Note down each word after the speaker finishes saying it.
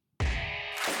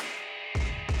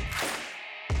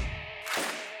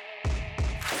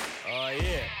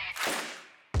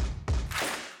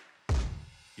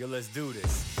Yo, let's do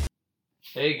this.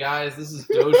 Hey guys, this is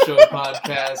Dojo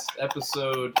Podcast,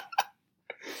 episode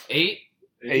 8.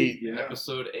 Yeah.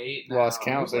 Episode 8. Lost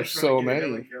count. There's so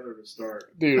many. To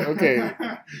start. Dude, okay.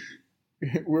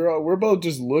 we're both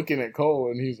just looking at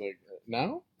Cole, and he's like,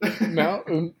 "No,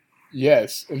 no,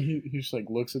 yes." And he just like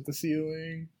looks at the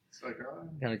ceiling. It's like,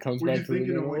 kind of comes were back you to the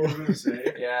thinking of what middle. you were gonna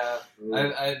say? Yeah,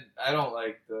 I don't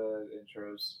like the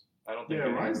intros. I don't think.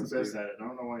 Yeah, Ryan's the best do. at it. I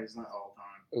don't know why he's not all the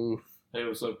time. Oof. Hey,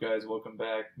 what's up, guys? Welcome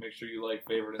back. Make sure you like,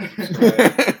 favorite, and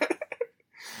subscribe.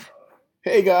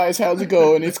 Hey guys, how's it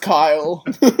going? It's Kyle.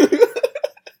 Why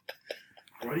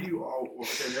do you all?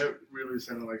 Okay, that really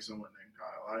sounded like someone named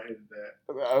Kyle. I hated that.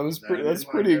 That's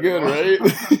pretty good, right?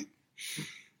 If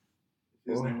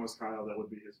his name was Kyle, that would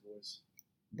be his voice.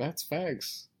 That's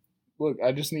facts. Look,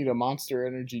 I just need a Monster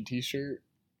Energy t-shirt.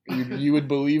 You would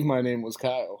believe my name was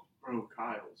Kyle. Bro,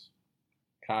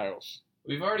 Kyle's.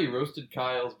 We've already roasted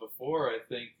Kyle's before, I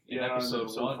think, in episode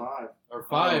 1. 5. Or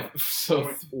 5.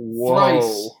 So Whoa.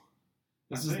 thrice.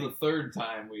 This is the third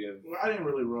time we have. Well, I didn't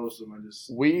really roast him. I just.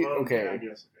 Okay. I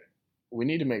guess, okay. We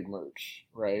need to make merch,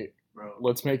 right? Bro.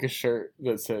 Let's make a shirt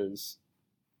that says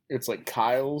it's like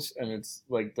Kyle's and it's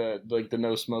like the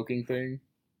no smoking thing.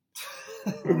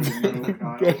 No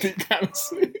Kyle's. That'd be kind of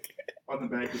sick. On the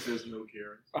back it says no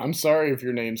Karen. I'm sorry if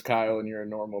your name's Kyle and you're a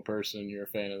normal person and you're a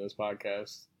fan of this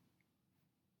podcast.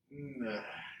 Nah.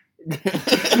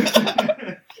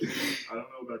 I don't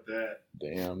know about that.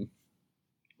 Damn.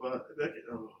 But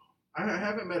I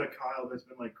haven't met a Kyle that's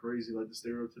been like crazy, like the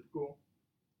stereotypical.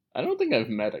 I don't think I've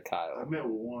met a Kyle. I've met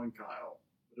one Kyle,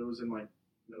 but it was in like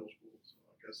middle school, so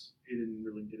I guess he didn't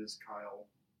really get his Kyle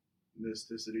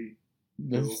mysticity.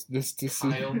 This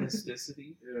Kyle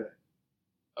mysticity? Yeah.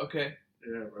 Okay.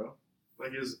 Yeah, bro.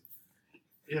 Like his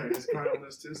Kyle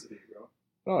mysticity, bro.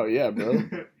 Oh yeah, bro.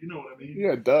 You know what I mean?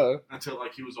 Yeah, duh. Until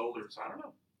like he was older, so I don't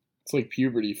know. It's like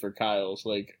puberty for Kyles.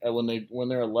 Like when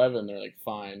they're 11, they're like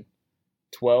fine.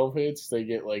 12 hits, they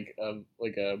get like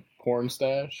a porn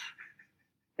stash,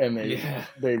 and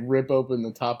they rip open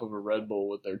the top of a Red Bull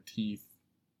with their teeth.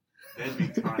 That'd be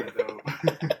kind of dope.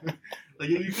 Like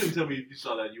you couldn't tell me if you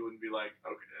saw that, you wouldn't be like,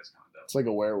 okay, that's kind of dope. It's like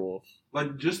a werewolf.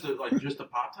 Like just the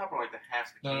pop top, or like the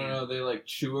half the can. No. They like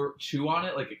chew on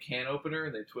it like a can opener,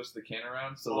 and they twist the can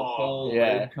around so the Oh, whole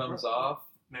yeah. lid comes off.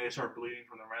 Man, they start bleeding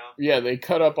from the mouth. Yeah, they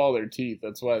cut up all their teeth.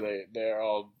 That's why they're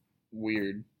all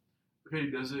weird. Okay,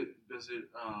 does it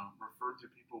refer to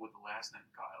people with the last name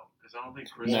Kyle? Because I don't think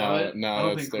Chris. No, I don't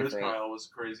that's think Chris different. Kyle was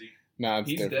crazy. No, it's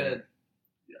He's different. dead.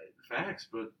 Yeah, facts,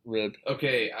 but Rip.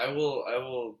 Okay, I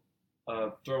will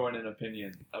throw in an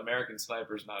opinion. American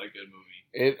Sniper's not a good movie.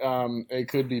 It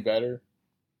could be better.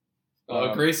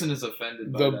 Grayson is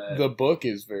offended by that. The book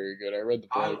is very good. I read the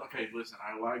book. okay, listen,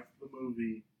 I liked the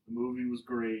movie. The movie was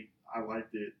great. I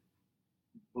liked it,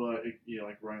 but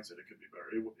like Ryan said, it could be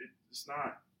better. It's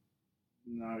not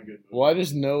a good movie. Well, I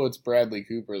just know it's Bradley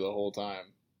Cooper the whole time.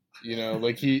 You know,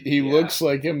 like he Yeah. looks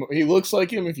like him. He looks like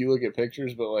him if you look at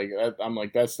pictures, but like I'm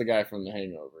like that's the guy from The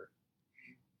Hangover.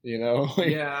 You know,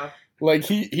 Yeah. Like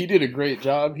he did a great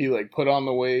job. He like put on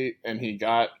the weight and he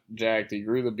got jacked. He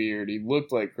grew the beard. He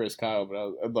looked like Chris Kyle,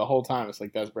 but the whole time it's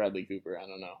like that's Bradley Cooper. I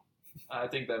don't know. I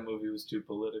think that movie was too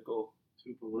political.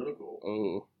 Too political.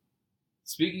 Oh,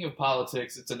 Speaking of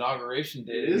politics, it's Inauguration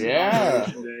Day. It is Yeah.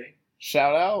 Inauguration Day.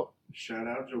 shout out Shout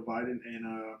out Joe Biden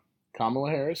and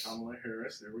Kamala Harris, Kamala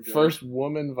Harris. There we go. first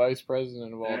woman vice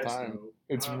president of all That's time. dope.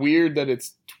 It's weird that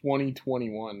it's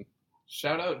 2021.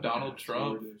 Shout out Donald That's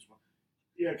Trump. weird.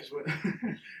 Yeah, because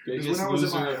Biggest when I was in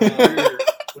loser my of the year.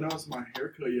 when I was in my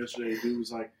haircut yesterday, dude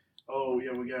was like, "Oh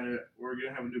yeah, we're gonna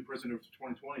have a new president for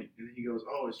 2020," and he goes,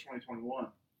 "Oh, it's 2021."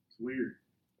 It's weird.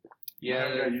 I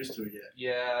haven't got used to it yet.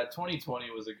 Yeah,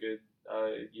 2020 was a good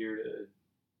year to,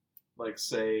 like,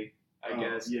 say, I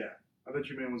guess. Yeah, I thought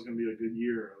you meant it was gonna be a good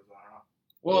year. I was like,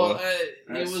 Well,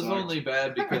 That it was sucks. only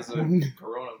bad because of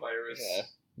coronavirus. Yeah,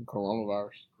 coronavirus.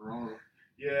 Corona.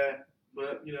 Yeah,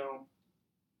 but I don't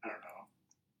know.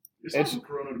 It's It's- time for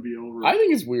Corona to be over. I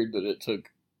think it's weird that it took,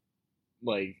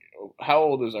 like, how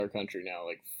old is our country now?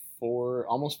 Like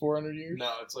almost 400 years?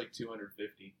 No, it's like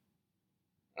 250.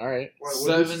 All right. Why,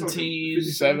 what is this, like a 17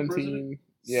 57 president? 17,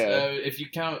 yeah, If you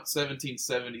count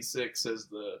 1776 as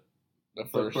the the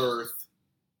first. birth,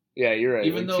 Yeah, you're right.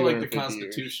 even though like the 250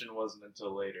 Constitution wasn't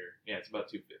until later. Yeah, it's about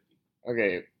 250.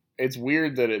 years. Okay, it's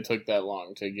weird that it took that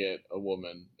long to get a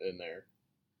woman in there.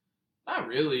 Not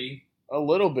really. A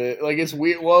little bit. Like, it's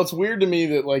weird. Well, it's weird to me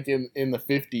that, like, in the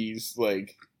 50s,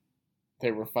 like,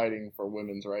 they were fighting for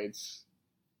women's rights.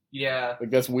 Yeah. Like,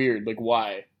 that's weird. Like,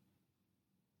 why?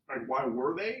 Like, why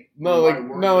were they? No, Or like- why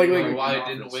weren't no, like- they like- in why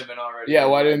office? didn't women already? Yeah,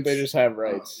 have why didn't rights? they just have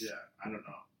rights? Yeah, I don't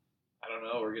know. don't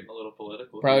know. We're getting a little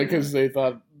political. Probably because they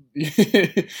thought,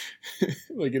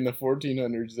 like in the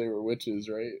 1400s, they were witches,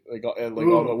 right? Like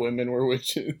all the women were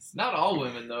witches. Not all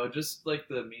women though, just like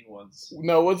the mean ones.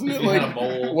 No, wasn't it You like had a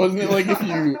mole. wasn't it like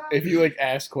if you like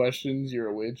ask questions, you're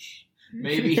a witch?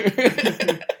 Maybe.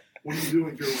 What are you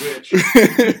doing? You're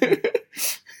a witch.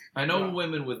 I know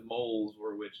women with moles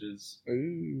were witches.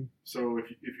 Ooh. So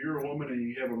if you're a woman and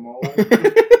you have a mole,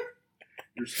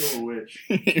 you're still a witch.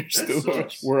 You're still a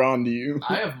witch. We're on to you.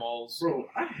 I have moles. Bro,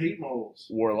 I hate moles.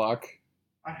 Warlock.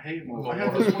 I hate moles. I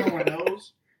have this one on my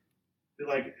nose. That,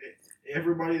 like,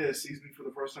 everybody that sees me for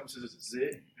the first time says it's a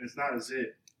zit, and it's not a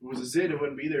zit. If it was a zit, it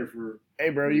wouldn't be there for... Hey,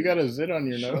 bro, you got a zit on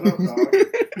your Shut nose. up, dog.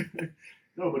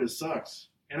 No, but it sucks.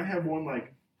 And I have one,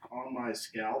 like, on my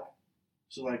scalp.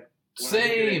 So, like, when I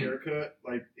get a haircut,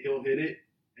 like, he'll hit it,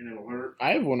 and it'll hurt.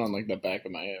 I have one on, like, the back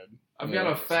of my head. I've got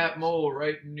a fat mole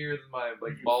right near my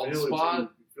bald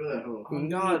spot. Feel that hole. Oh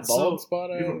God! Bald spot?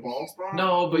 You have a bald spot?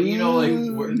 No, but you know, like,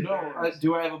 Ooh.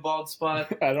 do I have a bald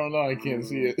spot? I don't know. I can't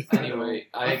see it. Anyway,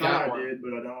 I got one. I did,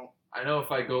 but I don't. I know if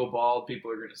I go bald,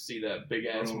 people are gonna see that big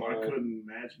ass mole. I couldn't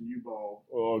imagine you bald.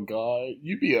 Oh God,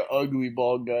 you'd be an ugly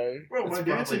bald guy. Bro, my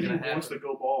dad said he wants to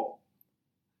go bald.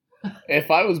 If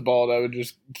I was bald, I would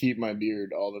just keep my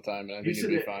beard all the time, and I think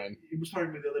it'd be fine. He was talking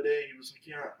to me the other day. He was like,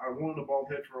 "Yeah, I wanted a bald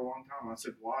head for a long time." I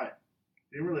said, "Why?"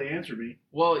 He didn't really answer me.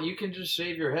 Well, you can just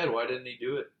shave your head. Why didn't he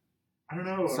do it? I don't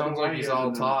know. Sounds like he's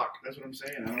all talk. That's what I'm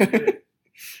saying. I don't get it.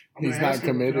 He's not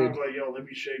committed. I'm like, "Yo, let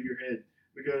me shave your head,"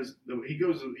 because he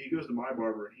goes to my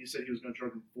barber, and he said he was going to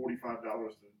charge him $45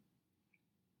 to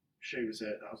shave his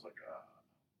head. I was like,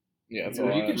 yeah, it's you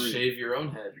can shave your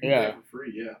own head. You can do it for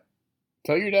free, yeah.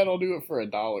 Tell your dad I'll do it for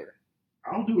 $1.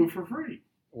 I'll do it for free.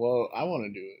 Well, I want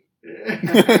to do it.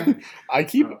 Yeah.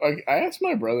 I asked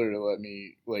my brother to let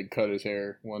me like cut his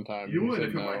hair one time. You wanted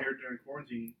to cut my hair during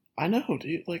quarantine. I know,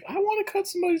 dude. Like, I want to cut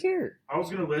somebody's hair. I was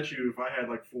gonna let you if I had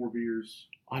like 4 beers.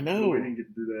 I know. We didn't get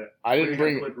to do that. I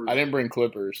didn't bring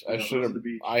clippers. Yeah, I should have.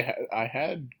 I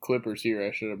had clippers here.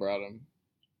 I should have brought them.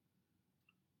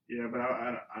 Yeah, but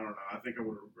I don't know. I think I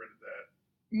would have regretted that.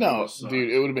 No,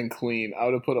 dude, it would have been clean. I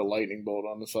would have put a lightning bolt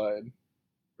on the side.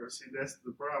 But see, that's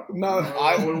the problem. No,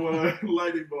 I would want a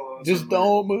lightning bolt on. Just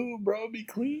don't move, bro. Be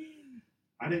clean.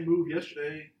 I didn't move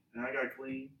yesterday, and I got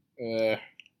clean. Hey,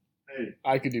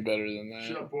 I could do better than that.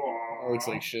 Shut up, It looks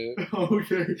like shit.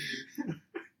 Okay.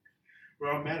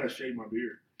 Well, I'm mad I shaved my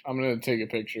beard. I'm gonna take a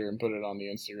picture and put it on the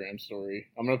Instagram story.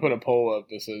 I'm gonna put a poll up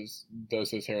that says,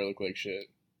 "Does his hair look like shit?"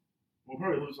 Well, it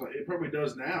probably looks like it. Probably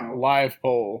does now. Live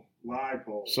poll.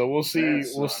 So we'll see.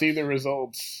 We'll see the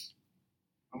results.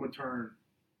 I'm gonna turn.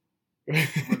 I'm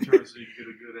gonna turn so you can get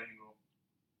a good angle.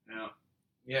 Yeah.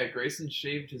 Yeah, Grayson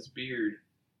shaved his beard.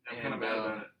 I'm kind of mad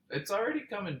about it. It's already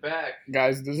coming back.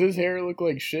 Guys, does his hair look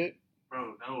like shit?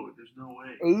 Bro, no, there's no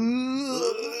way.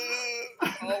 Oh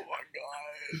my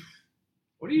god.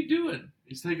 What are you doing?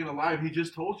 He's taking a live. He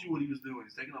just told you what he was doing.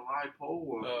 He's taking a live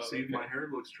poll to see if my hair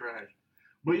looks trash.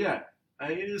 But yeah,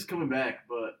 it is coming back.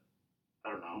 But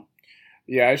I don't know.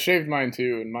 Yeah, I shaved mine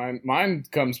too, and mine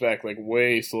comes back like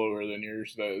way slower than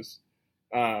yours does.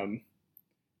 And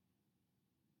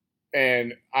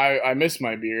I miss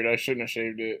my beard. I shouldn't have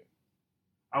shaved it.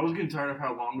 I was getting tired of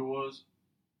how long it was,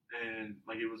 and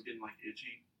like it was getting like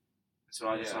itchy. So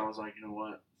I was like, you know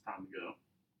what, it's time to go.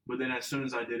 But then as soon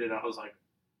as I did it, I was like,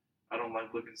 I don't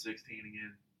like looking 16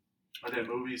 again. Like that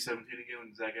movie 17 again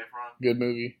with Zac Efron. Good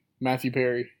movie. Matthew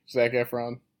Perry, Zac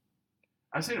Efron.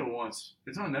 I've seen it once.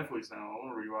 It's on Netflix now. I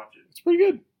want to rewatch it. It's pretty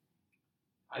good.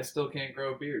 I still can't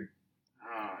grow a beard.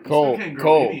 Cole,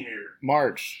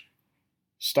 March.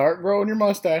 Start growing your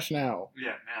mustache now.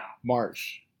 Yeah, now.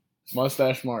 March.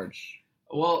 Mustache March.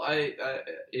 Well, I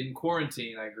in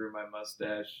quarantine, I grew my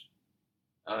mustache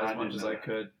as much as I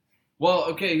could. Well,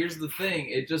 okay, here's the thing.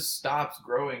 It just stops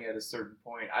growing at a certain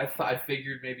point. I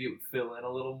figured maybe it would fill in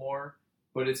a little more,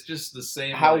 but it's just the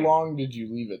same. How long did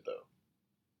you leave it, though?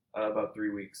 About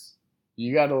 3 weeks.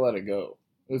 You got to let it go.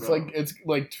 It's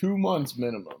like 2 months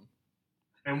minimum.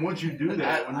 And once you do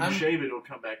that, when you shave it, it'll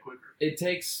come back quicker. It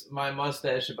takes my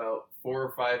mustache about 4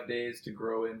 or 5 days to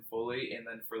grow in fully, and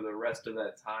then for the rest of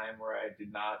that time where I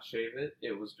did not shave it,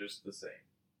 it was just the same.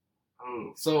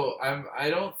 Oh. So I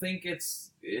don't think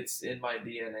it's in my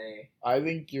DNA. I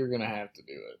think you're gonna have to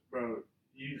do it, bro.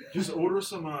 You just order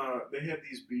some. They have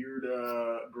these beard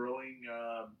growing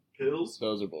pills.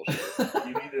 Those are bullshit.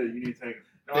 You need to take them.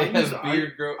 No, they have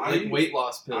beard weight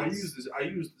loss pills. I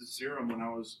used the serum when I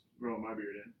was growing my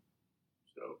beard in,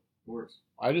 so it works.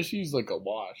 I just use like a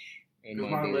wash.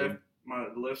 Because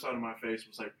the left side of my face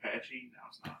was like patchy. Now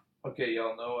it's not. Okay,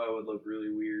 y'all know I would look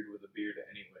really weird with a beard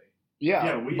anyway.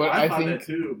 Yeah, I thought that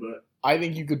too, but I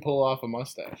think you could pull off a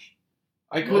mustache.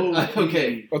 I could.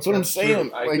 Okay, that's what I'm saying.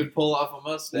 True. I could pull off a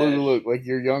mustache. Look, like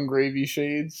your young gravy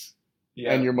shades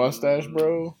and your mustache,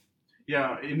 bro.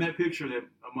 Yeah, in that picture, that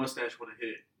a mustache would have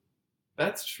hit.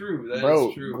 That's true. That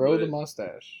is true. Grow the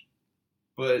mustache.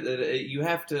 But you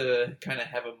have to kind of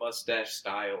have a mustache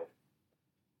style.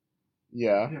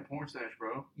 Yeah. Yeah, porn stash,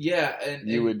 bro. Yeah, and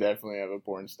you would definitely have a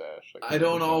porn stash. I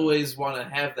don't always want to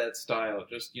have that style.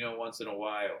 Just once in a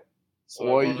while. So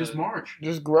well, you just march.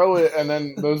 Just grow it, and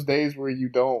then those days where you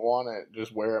don't want it,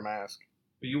 just wear a mask.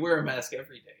 But you wear a mask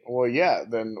every day. Well, yeah.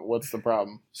 Then what's the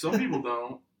problem? Some people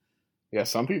don't. Yeah,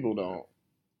 some people don't.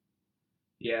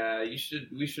 Yeah,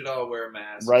 we should all wear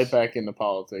masks. Right back into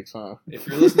politics, huh? If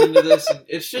you're listening to this,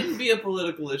 it shouldn't be a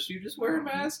political issue. Just wear a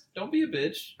mask. Don't be a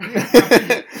bitch.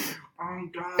 Oh,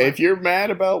 God. If you're mad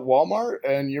about Walmart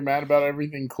and you're mad about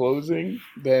everything closing,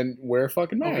 then wear a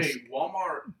fucking mask. Okay,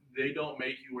 Walmart, they don't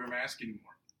make you wear a mask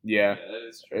anymore. Yeah, that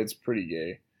is true. It's pretty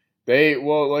gay.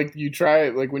 You try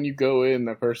it, like when you go in,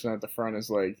 the person at the front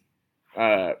is like,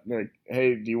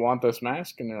 hey, do you want this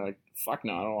mask? And they're like, fuck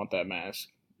no, I don't want that mask.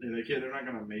 Yeah, they're not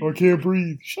gonna make. I can't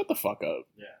breathe. Shut the fuck up.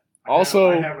 Yeah. I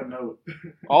have a note.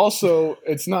 Also,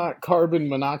 it's not carbon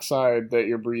monoxide that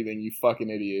you're breathing, you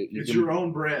fucking idiot. It's your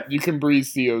own breath. You can breathe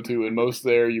CO2, and most of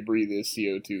the air you breathe is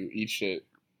CO2. Eat shit.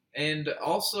 And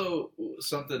also,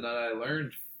 something that I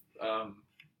learned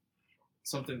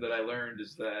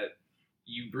is that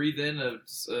you breathe in a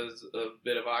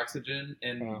bit of oxygen,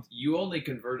 and you only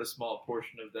convert a small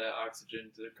portion of that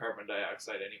oxygen to carbon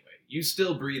dioxide anyway. You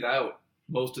still breathe out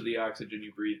most of the oxygen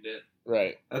you breathed in.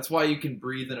 Right. That's why you can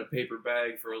breathe in a paper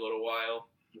bag for a little while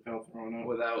without throwing up.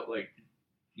 Without dying.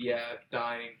 Yeah.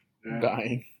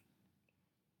 Dying.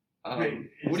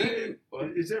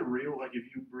 Is that real? Like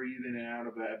if you breathe in and out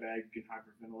of that bag, you can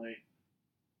hyperventilate?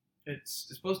 It's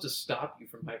supposed to stop you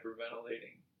from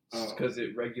hyperventilating because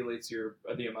it regulates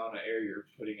the amount of air you're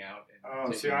putting out.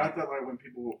 And see, I thought like when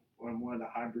people wanted to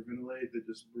hyperventilate, they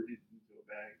just breathe into a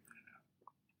bag.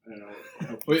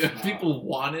 Wait, people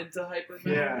wanted to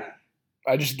hyperventilate? Yeah.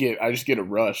 I just get a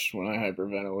rush when I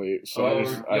hyperventilate, so I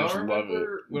just love it.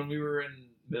 When we were in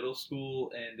middle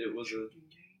school and it was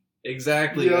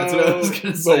exactly that's what I was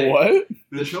gonna say. The what?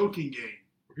 The choking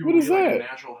game. What is that? Like a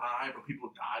natural high, but people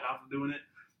died off of doing it.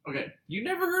 Okay, you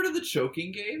never heard of the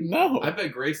choking game? No. I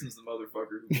bet Grayson's the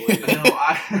motherfucker who played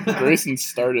it. No, Grayson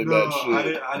started that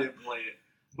shit. I didn't play it,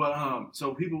 but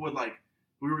so people would like.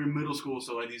 We were in middle school,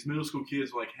 so like these middle school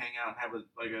kids would like hang out and have a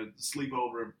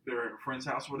sleepover at their friend's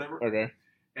house or whatever. Okay.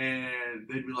 And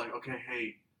they'd be like, "Okay,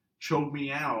 hey, choke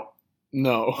me out."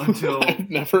 No. Until I've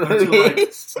never heard of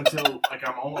this. Until like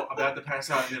I'm almost about to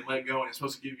pass out and then let go, and it's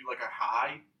supposed to give you like a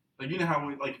high. Like you know how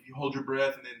if you hold your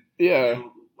breath and then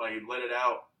you, like let it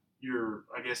out, your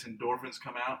I guess endorphins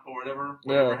come out or whatever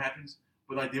happens.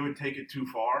 But like they would take it too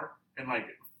far, and like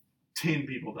 10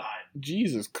 people died.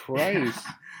 Jesus Christ.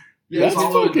 Yeah, that's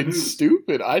fucking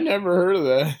stupid. I never heard of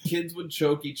that. Kids would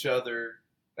choke each other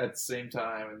at the same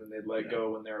time, and then they'd let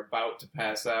go when they're about to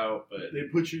pass out. But they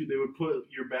would put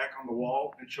your back on the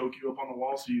wall and choke you up on the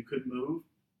wall so you couldn't move,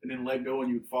 and then let go and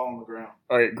you'd fall on the ground.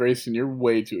 All right, Grayson, you're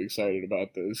way too excited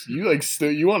about this. You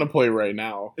you want to play right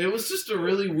now? It was just a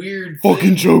really weird.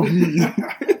 Fucking choke me.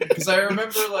 Because I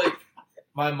remember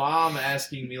my mom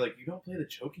asking me you don't play the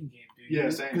choking game, do you? Yeah,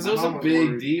 same. Because it was a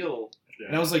big deal. Yeah.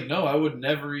 And I was like, no, I would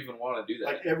never even want to do that.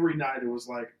 Like every night it was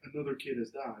like another kid has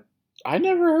died. I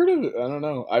never heard of it. I don't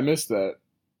know. I missed that.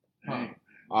 Huh.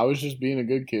 I was just being a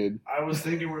good kid. I was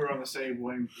thinking we were on the same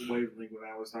wavelength when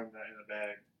I was talking about in a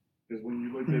bag. Because when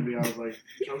you looked at me, I was like,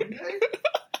 choking game?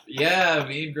 Yeah,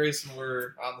 me and Grayson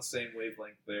were on the same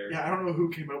wavelength there. Yeah, I don't know who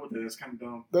came up with it. It's kind of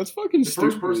dumb. That's fucking stupid.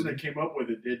 The first person that came up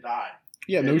with it did die.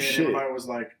 Yeah, no shit. Everybody was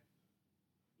like,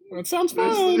 that sounds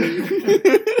fun.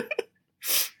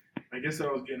 I guess I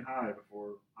was getting high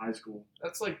before high school.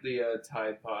 That's like the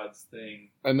Tide Pods thing.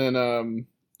 And then,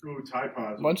 ooh, Tide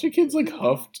Pods. A bunch of kids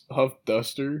huffed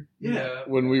Duster. Yeah.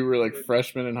 When we were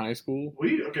freshmen in high school.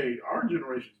 Our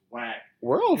generation's whack.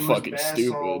 We're all fucking bath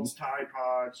stupid. Salts, Tide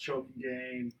Pods, choking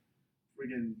game,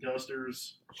 freaking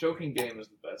Dusters. Choking game is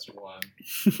the best one.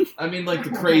 I mean, the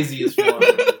craziest one.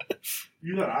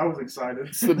 You know, I was excited.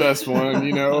 It's the best one,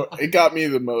 It got me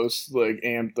the most,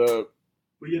 amped up.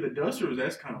 But yeah, the Dusters,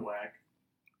 that's kind of whack.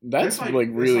 That's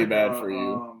really bad for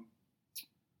you.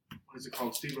 What is it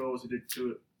called? Steve-O was addicted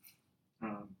to it.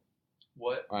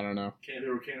 What? I don't know.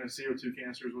 There were CO2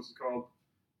 cancers. What's it called?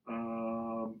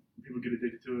 People get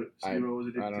addicted to it. Steve-O was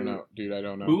addicted to it. I don't know. Dude, I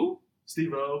don't know. Who?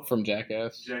 Steve-O. From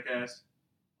Jackass.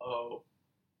 Oh.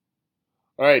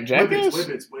 All right, Jackass?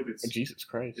 Whippets. Oh, Jesus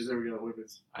Christ. There we go,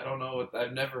 Whippets. I don't know.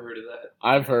 I've never heard of that.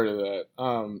 I've heard of that.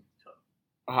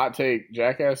 hot take,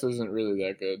 Jackass isn't really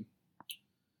that good.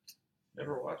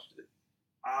 Never watched it.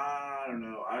 I don't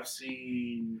know. I've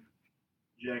seen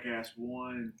Jackass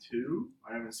 1 and 2.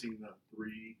 I haven't seen the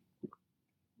 3.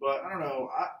 But I don't know.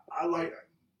 I like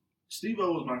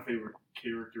Steve-O was my favorite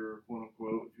character, quote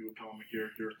unquote, if you would call him a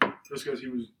character, just because he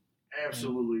was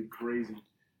absolutely crazy.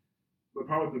 But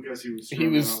probably because he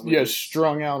was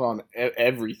strung out on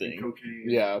everything. Cocaine.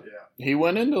 Yeah. He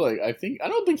went into I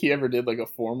don't think he ever did a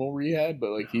formal rehab,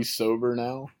 but he's sober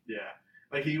now. Yeah.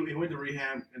 Like he went to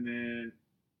rehab and then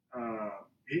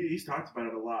he's talked about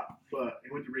it a lot, but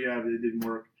he went to rehab and it didn't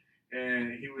work.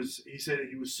 And he said that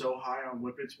he was so high on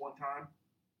whippets one time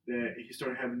that he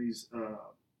started having these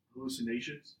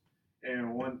hallucinations.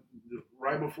 And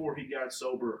right before he got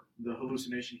sober, the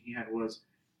hallucination he had was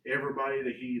everybody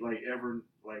that he ever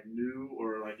knew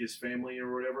or his family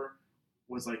or whatever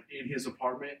was in his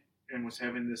apartment and was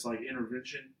having this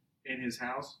intervention in his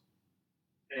house,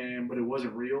 but it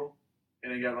wasn't real,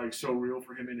 and it got so real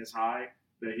for him in his high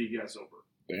that he got sober.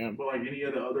 Damn. But any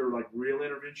of the other real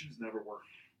interventions never worked,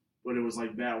 but it was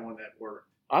that one that worked.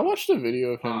 I watched a video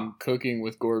of him cooking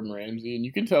with Gordon Ramsay, and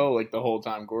you can tell the whole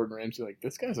time Gordon Ramsay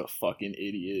this guy's a fucking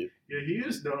idiot. Yeah, he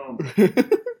is dumb.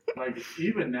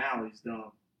 Even now he's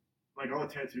dumb. All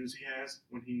the tattoos he has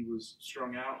when he was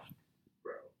strung out,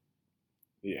 bro.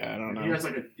 Yeah, I don't know. He has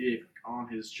a dick on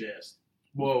his chest.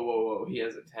 Whoa! He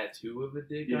has a tattoo of a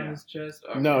dick on his chest.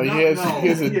 Okay. No, he has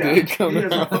a dick coming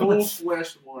out. He has a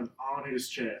full-fleshed one on his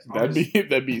chest.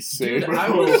 That'd be sick. Dude,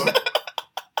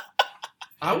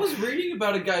 I was reading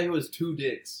about a guy who has 2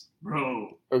 dicks,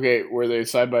 bro. Okay, were they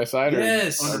side by side?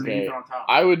 Yes. Underneath on top.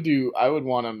 I would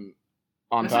want them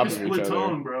on top of each other. Split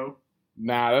tongue, bro.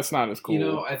 Nah, that's not as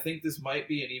cool. I think this might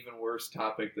be an even worse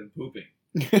topic than pooping.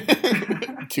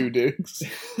 2 dicks.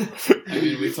 I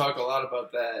mean, we talk a lot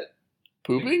about that.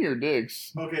 Pooping or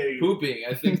dicks? Okay. Pooping.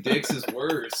 I think dicks is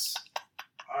worse.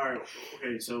 Alright,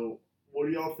 okay, so what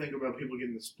do y'all think about people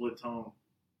getting the split tongue?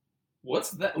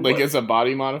 What's that? It's a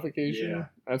body modification? Yeah.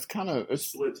 That's kind of...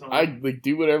 Split tongue. I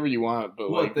do whatever you want,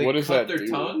 but what does that do? They cut their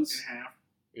tongues? In half.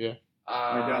 Yeah.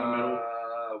 Down the middle.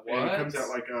 What? And it comes out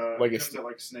like a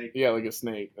snake. Yeah, like a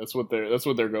snake. That's what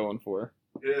they're going for.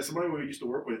 Yeah, somebody we used to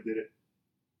work with did it.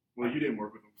 Well, you didn't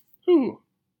work with them. Who?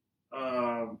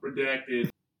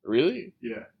 Redacted. Really?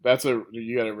 Yeah.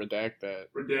 You gotta redact that.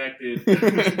 Redacted.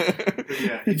 But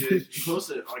yeah, he did. He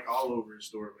posted it all over his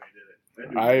story when he did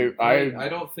it. I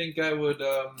don't think I would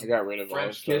I got rid of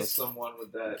French kiss someone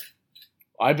with that.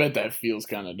 I bet that feels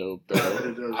kind of dope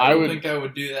though. I don't think I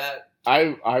would do that.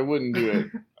 I wouldn't do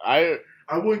it.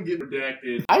 I wouldn't get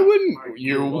redacted. I wouldn't.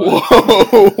 You're whoa.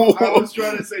 I was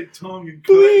trying to say tongue and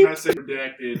cut, and I said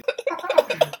redacted.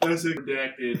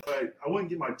 But I wouldn't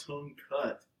get my tongue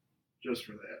cut just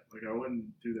for that. I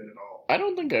wouldn't do that at all. I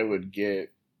don't think I would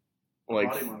get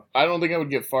I don't think I would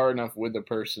get far enough with a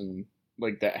person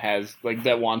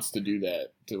that wants to do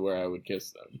that to where I would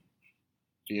kiss them.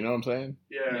 You know what I'm saying?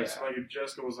 Yeah. So if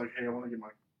Jessica was like, "Hey, I want to get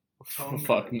my tongue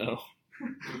fuck cut." No.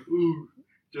 Ooh,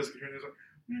 Jessica hearing this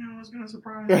I was gonna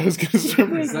surprise.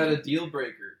 Is that a deal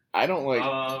breaker? I don't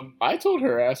I told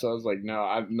her ass, I was like,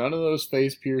 no, none of those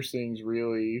face piercings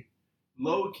really.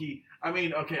 Low key. I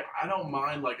mean, okay, I don't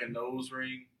mind a nose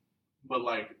ring, but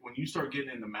when you start getting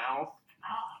in the mouth.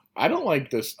 I don't like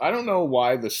this. I don't know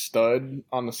why the stud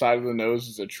on the side of the nose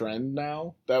is a trend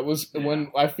now. That was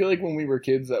when I feel like when we were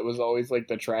kids, that was always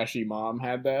the trashy mom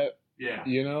had that. Yeah.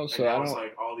 You know, so I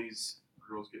don't all these.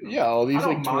 All these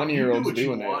 20-year-olds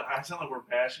doing it. I sound like we're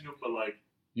bashing them, but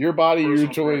your body, your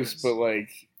choice. Preference.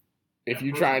 But if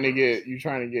you're trying to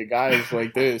get guys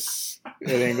like this,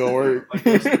 it ain't gonna work.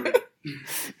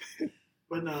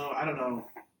 But no, I don't know.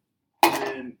 And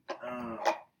then,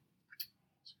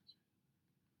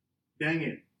 dang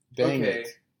it. Okay,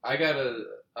 I got a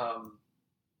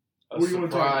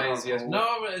surprise. Yes,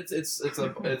 no, it's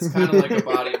kind of like a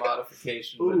body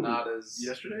modification, but not as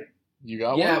yesterday. You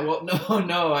got one? Yeah, well,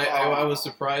 no. I was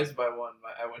surprised by one.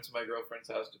 I went to my girlfriend's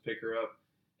house to pick her up,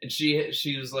 and she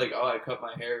was like, "Oh, I cut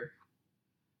my hair."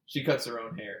 She cuts her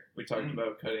own hair. We talked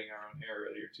about cutting our own hair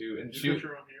earlier too, and you cut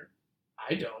your own hair?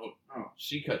 I don't. Oh.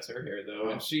 She cuts her hair though, oh.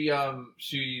 And she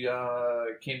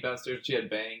came downstairs. She had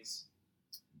bangs,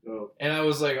 oh. And I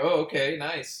was like, "Oh, okay,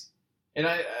 nice." And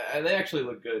I they actually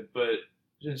look good, but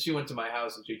she went to my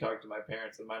house and she talked to my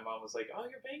parents, and my mom was like, "Oh,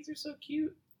 your bangs are so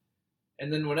cute."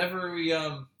 And then whenever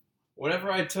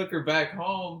I took her back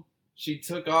home, she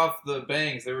took off the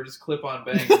bangs. They were just clip-on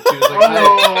bangs. And she was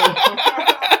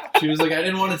like, she was like, I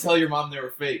didn't want to tell your mom they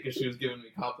were fake because she was giving me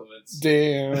compliments.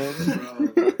 Damn.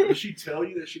 Did she tell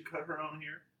you that she cut her own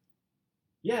hair?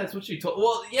 Yeah, that's what she told.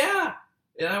 Well, yeah.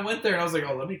 And I went there and I was like,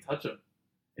 oh, let me touch them.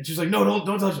 And she's like, no,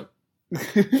 don't touch them.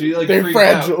 She like They're freaked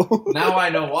fragile. out. Now I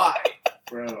know why.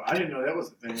 Bro, I didn't know that was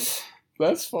a thing.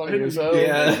 That's funny as hell.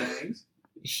 Yeah.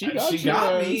 She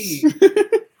got me.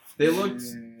 They looked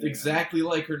exactly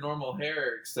like her normal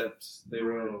hair, except they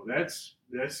were. Bro, that's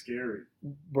scary.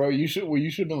 Bro, you should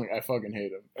have been like, I fucking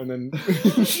hate him. And then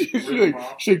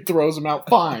she throws him out.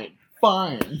 Fine.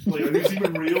 Like, are these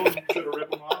even real? You should have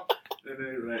ripped them off. And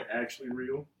they're like, actually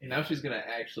real. And now she's going to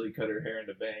actually cut her hair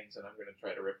into bangs, and I'm going to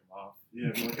try to rip them off. Yeah,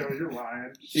 but look how you're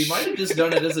lying. She might have just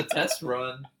done it as a test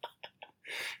run.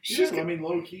 I mean,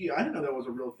 low key, I didn't know that was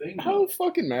a real thing. How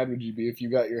fucking mad would you be if you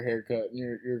got your hair cut and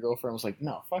your girlfriend was like,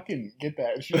 no, fucking get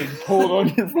that. And she like pulled on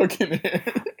your fucking hair.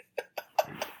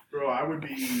 Bro, I would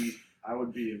be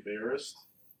embarrassed.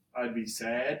 I'd be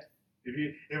sad.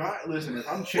 If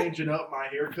I'm changing up my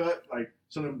haircut, like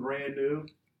something brand new,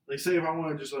 like say if I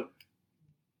want to just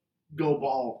go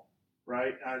bald,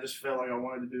 right? I just felt like I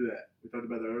wanted to do that. We talked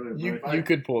about that earlier. You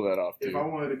could pull that off, too. If I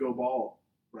wanted to go bald,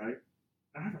 right?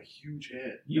 I have a huge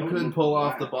head. You couldn't pull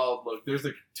off the bald look. There's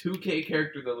a 2K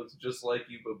character that looks just like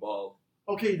you, but bald.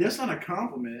 Okay, that's not a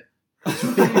compliment.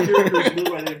 2K characters look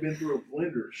like they've been through a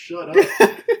blender. Shut up.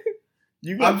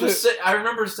 I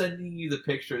remember sending you the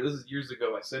picture. This is years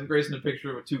ago. I sent Grayson a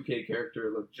picture of a 2K character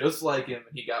that looked just like him,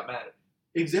 and he got mad at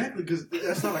me. Exactly, because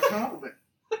that's not a compliment.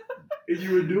 And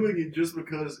you were doing it just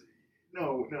because.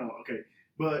 No, okay.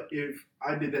 But if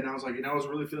I did that, and I was like, and I was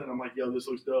really feeling, I'm like, yo, this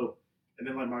looks dope. And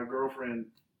then, like, my girlfriend,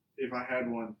 if I had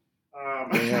one,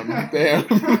 damn.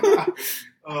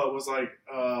 was like,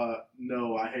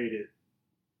 no, I hate it.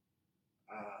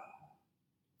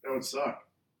 That would suck.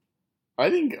 I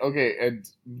think, okay,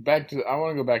 I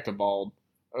want to go back to bald.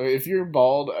 If you're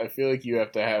bald, I feel like you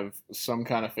have to have some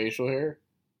kind of facial hair.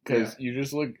 Because you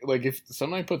just look, like, if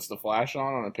somebody puts the flash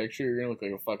on a picture, you're going to look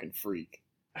like a fucking freak.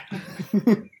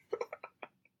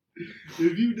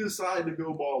 If you decide to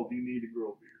go bald, you need to grow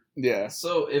a beard. Yeah.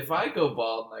 So if I go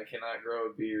bald and I cannot grow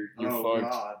a beard, you're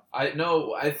fucked. God.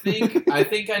 I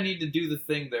think I need to do the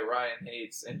thing that Ryan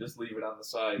hates and just leave it on the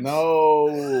sides.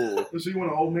 No. So you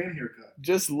want an old man haircut?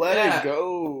 Just let it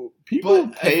go. People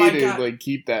pay to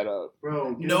keep that up.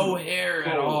 Bro, no hair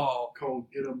at all. Cole,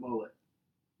 get a mullet.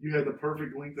 You had the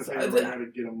perfect length of hair right now to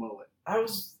get a mullet. I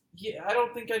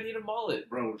don't think I need a mullet.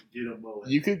 Bro, get a mullet.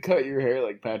 You could cut your hair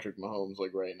like Patrick Mahomes,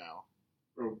 like right now.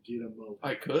 Bro, get a mullet.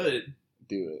 I could.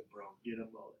 Do it. Bro, get a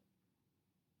mullet.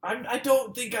 I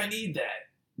don't think I need that.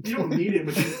 You don't need it,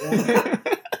 but you want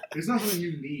it. It's not something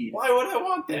you need. Why would I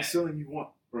want that? It's something you want,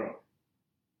 bro.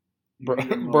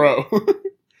 Bro.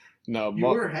 No, you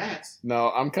wear hats.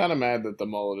 No, I'm kind of mad that the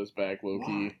mullet is back,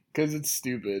 low-key. Because it's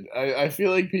stupid. I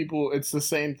feel like it's the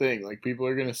same thing. Like, people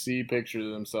are going to see pictures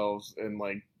of themselves in,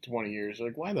 like, 20 years.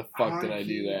 Like, why the fuck did I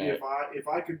do that? If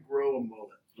I could grow a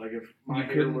mullet, like, if my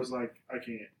hair was like, I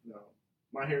can't, no.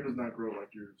 My hair does not grow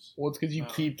like yours. Well, it's because you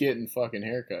keep getting fucking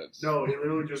haircuts. No, it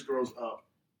literally just grows up.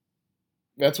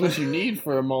 That's what you need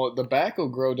for a mullet. The back will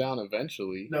grow down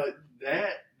eventually. No,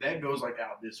 that goes like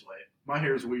out this way. My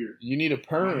hair's weird. You need a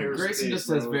perm. Grayson just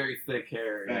has very thick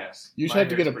hair. Fast. You should have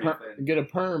to get a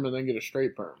perm and then get a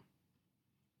straight perm.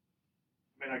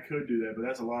 I mean, I could do that, but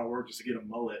that's a lot of work just to get a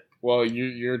mullet. Well,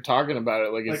 you're talking about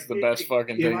it like it's the best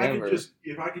fucking thing ever.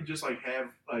 If I could just like have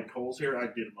like Cole's hair,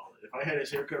 I'd get a mullet. If I had his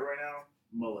haircut right now,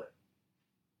 mullet.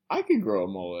 I could grow a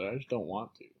mullet. I just don't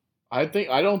want to. I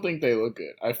don't think they look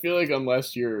good. I feel like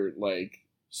unless you're like.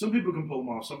 Some people can pull them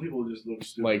off. Some people just look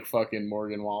stupid. Like fucking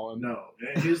Morgan Wallen. No,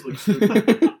 his looks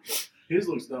stupid. His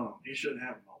looks dumb. He shouldn't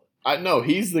have a mullet. No,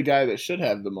 he's the guy that should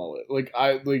have the mullet.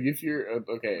 If you're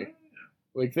okay,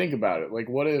 like think about it. Like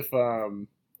what if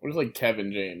like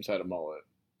Kevin James had a mullet?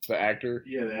 The actor.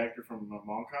 Yeah, the actor from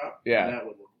Mall Cop. Yeah, that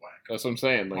would look whack. That's what I'm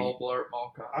saying. Like, Paul Blart,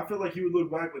 Mall Cop. I feel like he would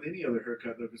look whack with any other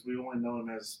haircut though, because we only know him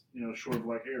as short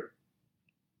black hair.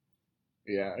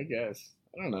 Yeah, I guess.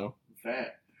 I don't know.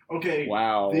 Fat. Okay.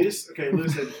 Wow. Okay,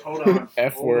 listen, hold on.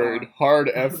 Word.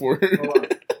 Hard F word. Hold on.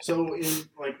 So in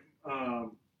like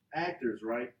actors,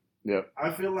 right? Yep.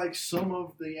 I feel like some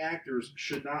of the actors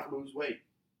should not lose weight.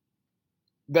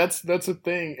 That's a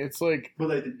thing. It's like, but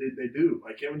they do.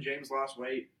 Like Kevin James lost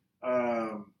weight.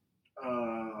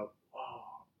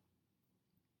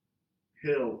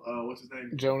 Hill. What's his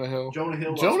name? Jonah Hill. Jonah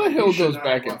Hill goes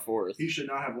back and forth. He should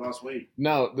not have lost weight.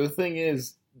 No, the thing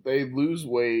is, they lose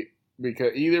weight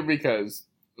because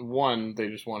one, they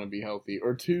just want to be healthy,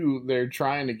 or two, they're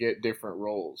trying to get different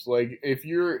roles. Like if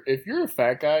you're a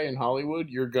fat guy in Hollywood,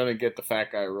 you're gonna get the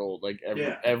fat guy role like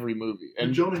every movie.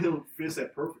 And Jonah Hill fits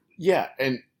that perfectly. Yeah,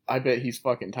 and I bet he's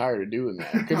fucking tired of doing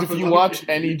that. Because if you watch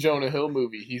any Jonah Hill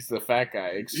movie, he's the fat guy,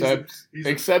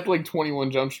 except like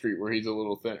 21 Jump Street where he's a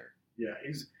little thinner. Yeah,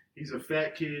 He's a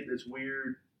fat kid that's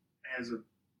weird, has a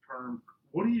perm.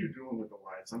 What are you doing with the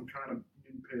lights? I'm kind of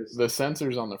getting pissed. The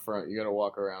sensors on the front. You got to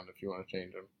walk around if you want to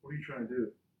change them. What are you trying to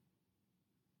do?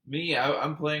 Me,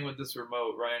 I'm playing with this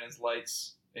remote. Ryan has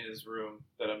lights in his room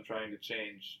that I'm trying to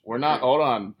change. We're not. Hold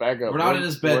on. Back up. We're not in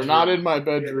his bedroom. We're not in my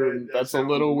bedroom. that That's a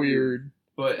little weird. weird.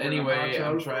 But We're anyway, in a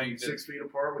hot I'm tub trying to 6 feet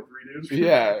apart with 3 dudes.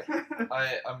 Yeah.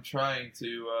 I'm trying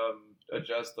to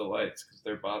adjust the lights because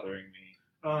they're bothering me.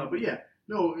 But yeah,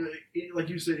 no, like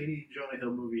you said, any Jonah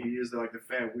Hill movie, he is the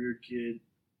fat weird kid.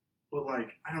 But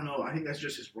I don't know. I think that's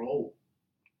just his role.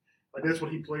 That's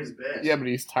what he plays best. Yeah, but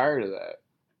he's tired of that.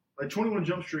 21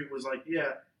 Jump Street was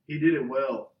he did it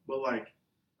well, but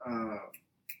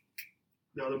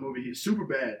the other movie,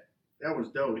 Superbad, that was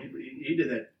dope. He did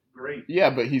that great.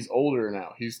 Yeah, but he's older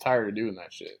now. He's tired of doing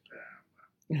that shit.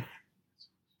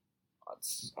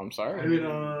 I'm sorry. I mean,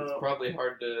 it's probably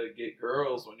hard to get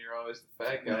girls when you're always the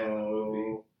fat guy in the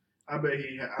movie. I bet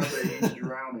he's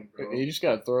drowning, bro. You just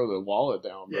gotta throw the wallet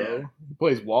down, bro. Yeah. He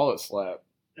plays wallet slap.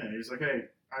 Yeah, he's like, hey,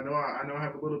 I know I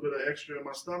have a little bit of extra in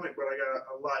my stomach, but I got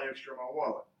a lot extra in my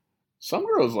wallet. Some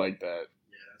girls like that.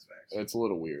 Yeah, that's facts. It's a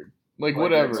little weird.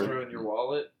 Whatever. Extra in your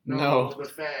wallet? No, the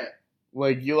fat.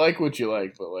 You like what you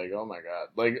like, but oh my god.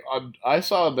 I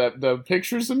saw that the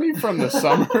pictures of me from the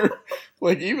summer,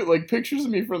 even pictures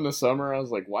of me from the summer, I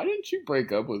was like, why didn't you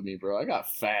break up with me, bro? I got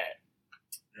fat.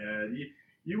 Yeah,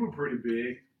 you were pretty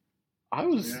big. I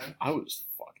was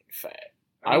fucking fat.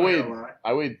 I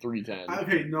weighed 310.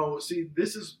 Okay, no, see,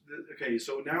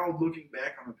 so now looking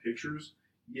back on the pictures,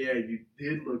 yeah, you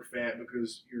did look fat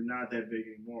because you're not that big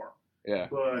anymore. Yeah.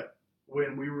 But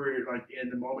when we were in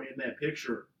the moment in that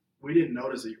picture, we didn't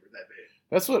notice that you were that big.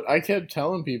 That's what I kept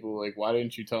telling people, why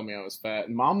didn't you tell me I was fat?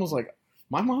 And Mom was like,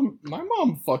 my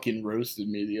mom fucking roasted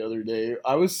me the other day.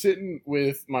 I was sitting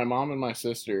with my mom and my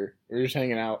sister. We were just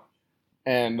hanging out.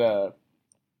 And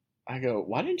I go,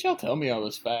 why didn't y'all tell me I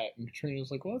was fat? And Katrina was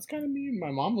like, well, it's kind of mean.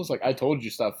 My mom was like, I told you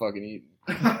stop fucking eating.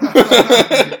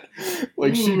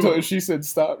 She said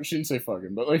stop. She didn't say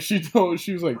fucking, but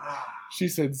she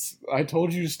said, I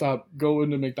told you to stop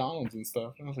going to McDonald's and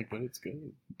stuff. And I was like, but it's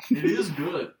good. It is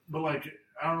good. But I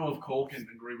don't know if Cole can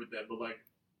agree with that, but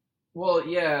well,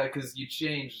 yeah, because you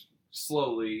change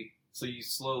slowly, so you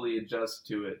slowly adjust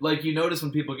to it. You notice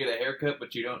when people get a haircut,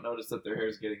 but you don't notice that their hair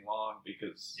is getting long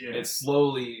because it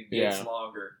slowly gets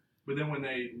longer. But then when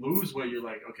they lose weight, you're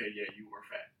like, okay, yeah, you were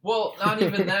fat. Well, not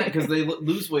even that, because they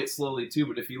lose weight slowly too.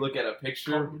 But if you look at a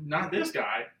picture, not this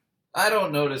guy. I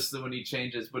don't notice that when he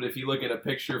changes, but if you look at a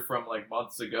picture from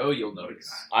months ago, you'll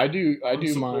notice. I do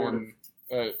mine.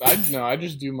 I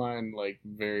just do mine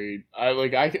very.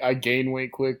 I gain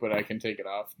weight quick, but I can take it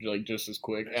off just as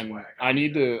quick. That's and whack. I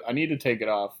need to take it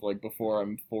off before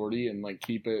I'm 40 and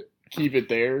keep it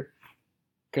there,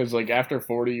 because after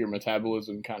 40 your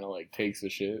metabolism kind of takes a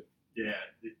shit. Yeah,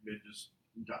 it just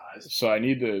dies. So I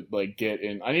need to get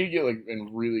in. I need to get in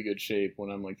really good shape when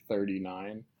I'm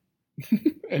 39.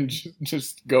 And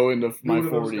just go into my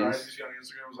 40s. Those guys he's got on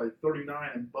Instagram was 39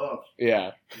 and buff.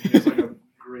 Yeah. He has a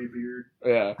gray beard.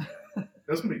 Yeah.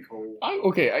 That's gonna be cold.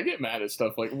 I get mad at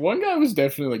stuff. One guy was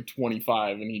definitely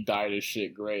 25 and he dyed his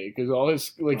shit gray because all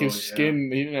his his skin,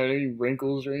 he didn't have any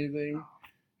wrinkles or anything.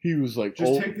 He was just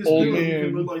old, take this old pill man. and you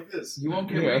can live like this. You won't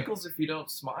get wrinkles if you don't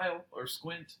smile or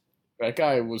squint. That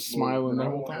guy was smiling then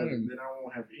the whole time. Then I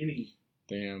won't have any.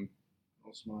 Damn.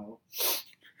 I'll smile.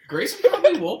 Grayson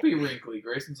probably won't be wrinkly.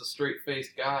 Grayson's a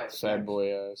straight-faced guy. Sad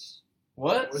boy ass.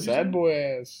 What? What'd you Sad say? boy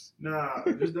ass. Nah,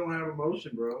 I just don't have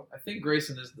emotion, bro. I think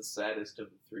Grayson is the saddest of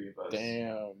the three of us.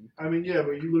 Damn. I mean, yeah,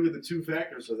 but you look at the 2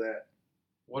 factors of that.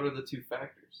 What are the 2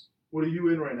 factors? What are you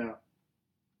in right now?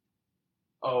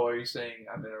 Oh, are you saying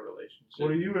I'm in a relationship?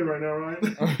 What are you in right now,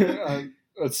 Ryan?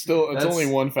 It's only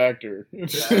one factor. Well,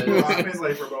 I'm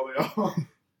in for probably all.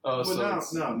 Oh, But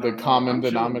so no, The common I'm chilling, bro.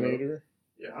 denominator.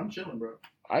 Yeah, I'm chilling, bro.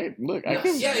 I Yeah,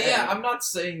 could, yeah. I'm not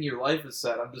saying your life is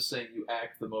sad. I'm just saying you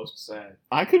act the most sad.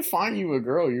 I could find you a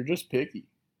girl. You're just picky.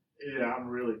 Yeah, I'm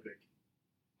really picky.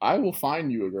 I will find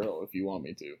you a girl if you want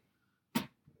me to.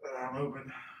 I'm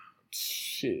hoping.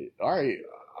 Shit. All right,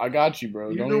 I got you,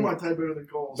 bro. You Don't know even, my type better than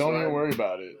Cole. don't even worry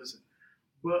about it. Listen,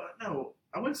 but no,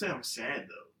 I wouldn't say I'm sad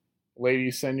though.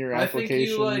 Ladies, send your I think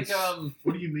applications. you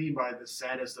What do you mean by the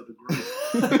saddest of the group?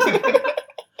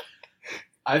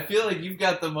 I feel like you've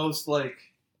got the most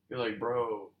you're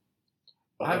bro.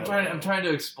 I'm trying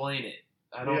to explain it.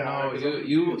 I don't Yeah, know. 'cause I'm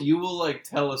You confused. will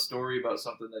tell a story about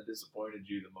something that disappointed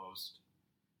you the most.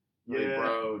 Yeah.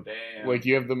 Bro, damn.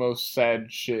 You have the most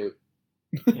sad shit.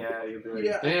 Yeah, you'll be like,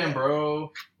 Yeah, damn,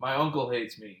 bro, my uncle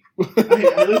hates me.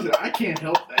 Hey, listen, I can't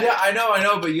help that. Yeah, I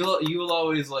know, but you'll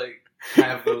always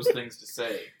have those things to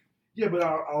say. Yeah, but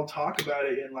I'll talk about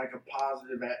it in like a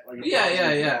positive,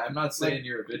 Yeah. I'm not saying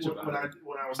you're a bitch about it.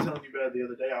 When I was telling you about it the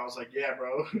other day, I was like, yeah,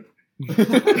 bro.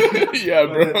 Yeah,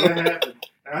 bro. That happened.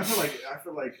 And I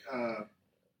feel like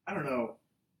I don't know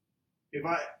if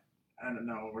I don't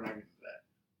know. We're not gonna do that.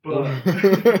 But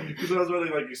because I was really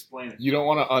like explaining. You don't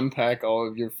want to unpack all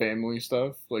of your family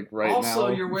stuff like right now. Also,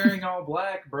 you're wearing all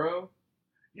black, bro.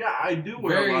 Yeah, I do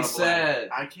wear a Very lot of sad.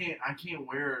 black. I can't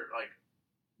wear like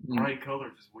bright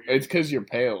colors. It's weird. It's because you're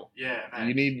pale. Yeah, nice.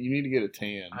 You need to get a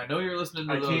tan. I know you're listening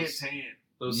to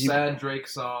those sad Drake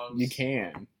songs. You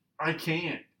can. I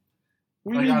can't.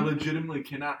 I legitimately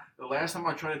cannot. The last time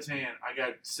I tried to tan, I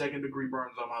got 2nd-degree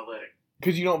burns on my leg.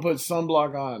 Because you don't put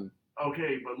sunblock on.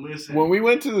 Okay, but listen. When we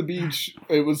went to the beach,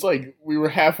 it was like we were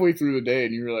halfway through the day,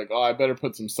 and you were like, "Oh, I better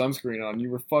put some sunscreen on."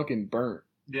 You were fucking burnt.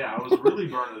 Yeah, I was really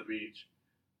burnt at the beach.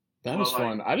 That was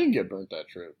fun. I didn't get burnt that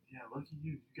trip. Yeah, lucky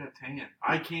you. You got tan.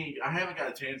 I haven't got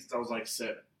a tan since I was like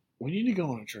 7. We need to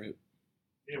go on a trip.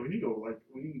 Yeah, we need to go on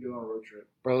a road trip.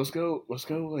 Bro, let's go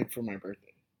like for my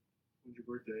birthday. When's your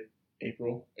birthday?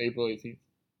 April 18th. It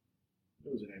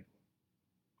was in April.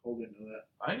 Cole didn't know that.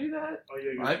 I knew that. Oh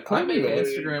yeah, I make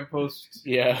Instagram posts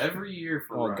every year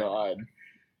for Ryan. God.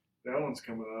 That one's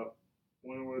coming up.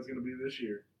 Wonder what it's gonna be this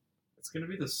year. It's gonna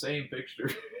be the same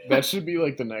picture. That should be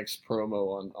like the next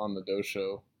promo on the Doe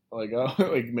Show. Like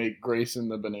like make Grayson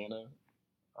the banana.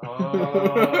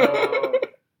 Oh,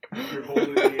 you're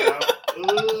holding me out.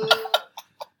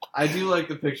 I do like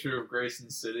the picture of Grayson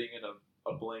sitting in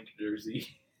a blank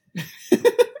jersey.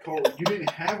 Cole, you didn't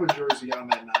have a jersey on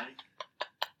that night.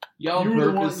 Y'all you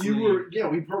purposely.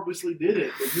 We purposely did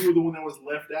it, but you were the one that was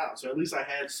left out. So at least I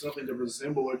had something to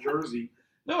resemble a jersey.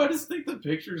 No, I just think the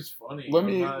picture's funny. Let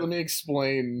me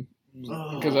explain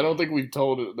because I don't think we've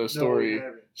told the story. No, we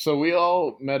haven't. So we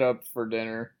all met up for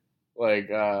dinner, like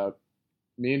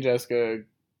me and Jessica,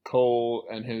 Cole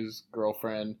and his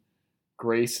girlfriend,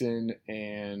 Grayson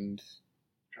and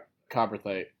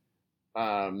Copperthite.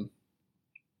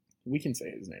 We can say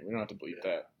his name. We don't have to bleep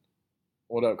that.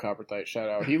 What up, Copperthite? Shout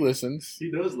out. He listens.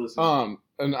 He does listen.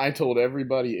 And I told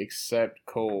everybody except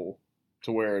Cole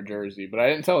to wear a jersey, but I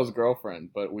didn't tell his girlfriend,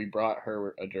 but we brought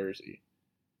her a jersey.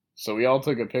 So we all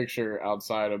took a picture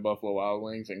outside of Buffalo Wild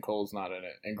Wings, and Cole's not in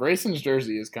it. And Grayson's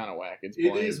jersey is kind of whack. It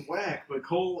is whack, but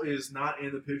Cole is not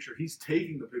in the picture. He's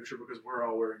taking the picture because we're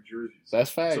all wearing jerseys.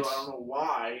 That's facts. So I don't know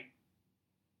why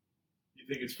you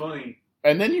think it's funny.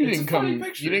 And then you didn't come.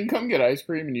 You didn't come get ice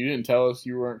cream, and you didn't tell us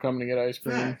you weren't coming to get ice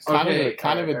cream. Facts.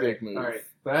 Kind of a dick move. All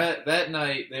right. That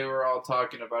night they were all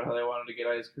talking about how they wanted to get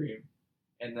ice cream.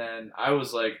 And then I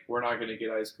was like, we're not going to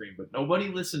get ice cream. But nobody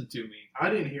listened to me.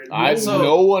 I didn't hear it.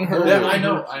 No one heard it. I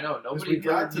know. Nobody we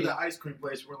got to the ice cream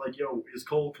place. We're like, yo, is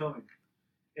Cole coming?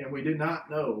 And we did not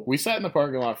know. We sat in the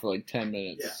parking lot for like 10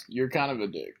 minutes. Yeah. You're kind of a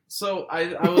dick. So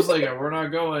I was like, we're not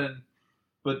going.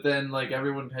 But then like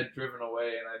everyone had driven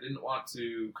away. And I didn't want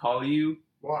to call you.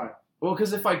 Why? Well,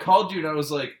 because if I called you and I was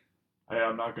like, hey,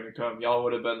 I'm not going to come, y'all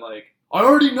would have been like, I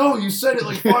already know. You said it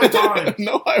like 5 times.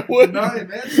 No, I wouldn't. Not in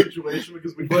that situation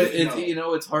because we. But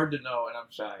it's hard to know, and I'm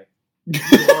shy. You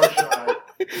are shy.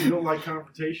 You don't like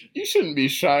confrontation. You shouldn't be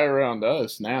shy around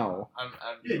us now.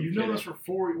 You've known us for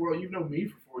 4. Well, you've known me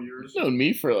for 4 years. You've known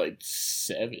me for like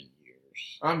 7 years.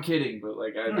 I'm kidding, but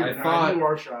like I thought you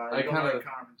are shy. I kind of like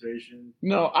confrontation.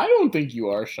 No, I don't think you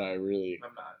are shy. Really,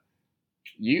 I'm not.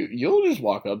 You'll just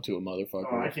walk up to a motherfucker.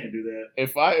 Oh, I can't do that.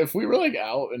 If we were like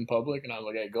out in public and I was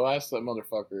like, hey, go ask that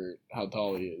motherfucker how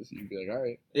tall he is, you'd be like, all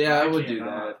right. Yeah, I would do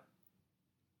that.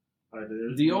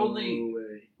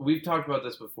 Way. We've talked about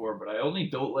this before, but I only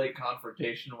don't like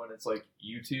confrontation when it's like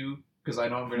you two, because I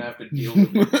know I'm gonna have to deal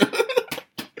with it.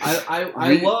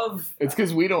 I love. It's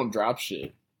because we don't drop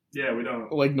shit. Yeah, we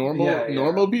don't. Like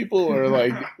normal people are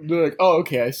like, they're like, oh,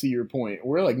 okay, I see your point.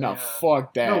 We're like, no,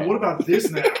 fuck that. No, what about this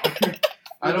now?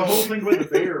 The whole thing with the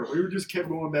bear, we were just kept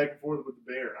going back and forth with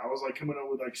the bear. I was like coming up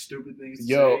with like stupid things to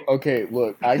say. Okay,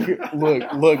 look, I could look.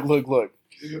 I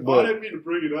didn't mean to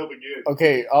bring it up again.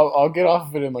 Okay, I'll get off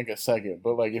of it in like a second,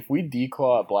 but like if we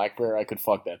declaw a black bear, I could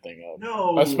fuck that thing up.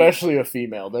 No, especially a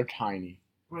female. They're tiny.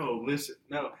 Bro, listen,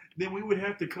 no. Then we would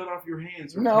have to cut off your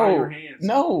hands or tie your hands.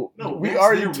 No, we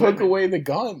already took away the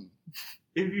gun.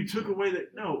 If you took away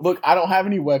look, I don't have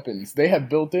any weapons. They have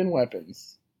built-in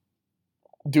weapons.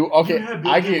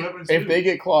 If they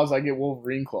get claws, I get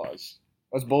Wolverine claws.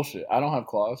 That's bullshit. I don't have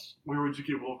claws. Where would you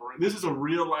get Wolverine? This is a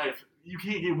real life. You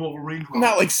can't get Wolverine claws.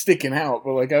 Not like sticking out,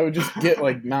 but like I would just get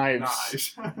like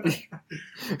knives. Bro,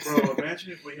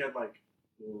 imagine if we had like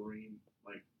Wolverine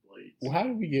like blades. Well, how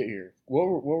did we get here?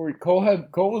 What were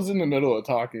Cole was in the middle of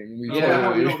talking. We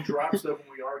don't drop stuff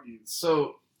when we argue.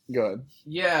 So Go ahead.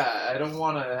 Yeah, I don't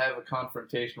want to have a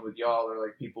confrontation with y'all or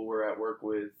like people we're at work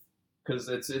with, because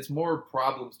it's more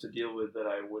problems to deal with that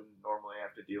I wouldn't normally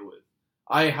have to deal with.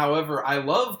 However, I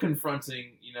love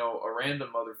confronting, a random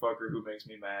motherfucker who makes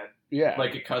me mad. Yeah.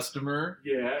 Like a customer.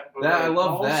 Yeah, but I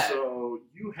love that. Also,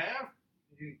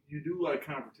 you do like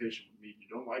confrontation with me. You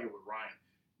don't like it with Ryan.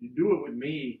 You do it with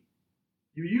me.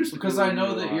 You used to because do it I with know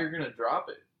me a that lot. you're gonna drop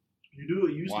it. You do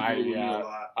it. You used to do it with me a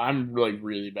lot. I'm like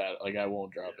really bad. Like I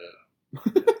won't drop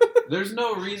it. There's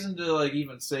no reason to like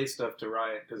even say stuff to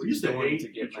Ryan because he's going to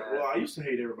get mad. Well, I used to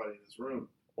hate everybody in this room.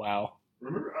 Wow.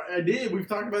 Remember, I did. We've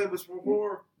talked about this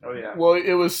before. Oh yeah. Well,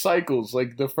 it was cycles.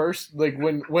 Like the first, like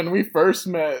when we first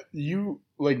met, you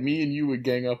like me and you would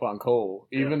gang up on Cole,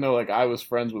 even though like I was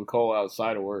friends with Cole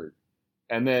outside of work,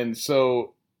 and then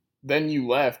then you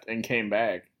left and came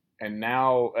back, and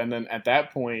then at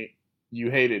that point you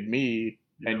hated me,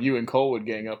 and you and Cole would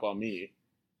gang up on me.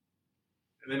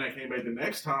 And then I came back the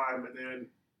next time, and then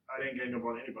I didn't gang up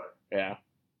on anybody. Yeah.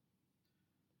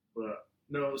 But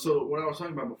no, so what I was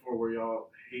talking about before, where y'all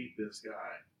hate this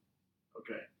guy.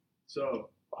 Okay, so.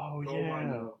 Oh Cole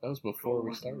yeah, that was before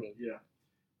we started. Yeah.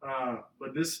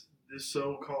 But this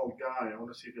so-called guy, I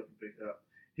want to see if you can pick it up.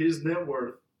 His net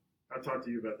worth, I talked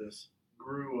to you about this,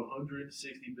 grew $160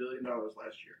 billion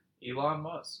last year. Elon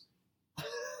Musk.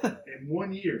 In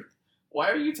 1 year. Why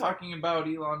are you talking about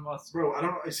Elon Musk? Bro,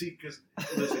 I see, because,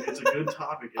 listen, it's a good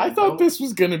topic. I thought this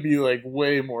was going to be, like,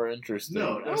 way more interesting.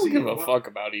 No, I don't give a fuck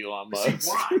about Elon Musk. See,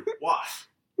 why? Why?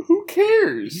 Who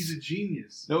cares? He's a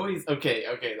genius. No, he's... Okay,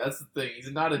 that's the thing.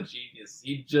 He's not a genius.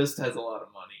 He just has a lot of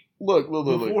money. Look.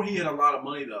 Before he had a lot of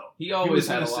money, though. He always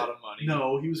had a lot of money.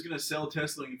 No, he was going to sell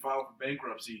Tesla and file for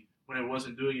bankruptcy when it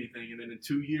wasn't doing anything, and then in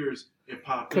 2 years, it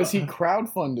popped up. Because he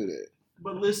crowdfunded it.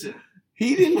 But listen.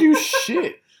 He didn't do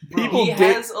shit. He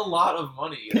has a lot of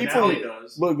money. Now he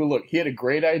does. Look. He had a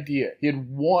great idea. He had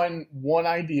one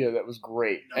idea that was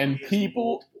great, and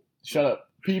people, shut up.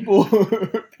 People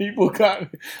got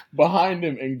behind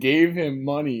him and gave him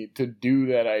money to do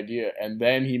that idea, and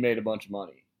then he made a bunch of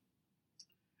money.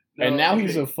 And now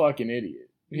he's a fucking idiot.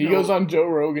 He goes on Joe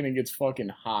Rogan and gets fucking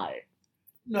high.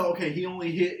 No, okay, he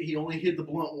only hit the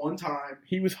blunt one time.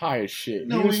 He was high as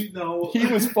shit. He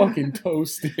was fucking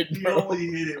toasted, He bro. only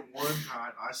hit it one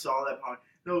time. I saw that podcast.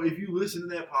 No, if you listen to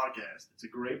that podcast, it's a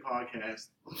great podcast.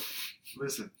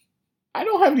 Listen. I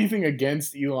don't have anything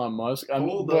against Elon Musk,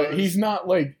 but he's not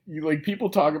like people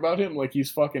talk about him like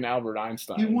he's fucking Albert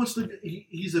Einstein. He wants to.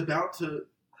 He's about to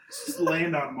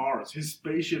land on Mars. His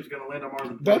spaceship's gonna land on Mars.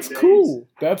 In 30 That's days. cool.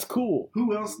 That's cool.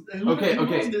 Who else? Okay.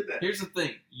 Who else did that? Here's the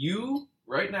thing. You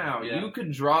right now, you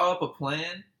could draw up a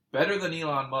plan better than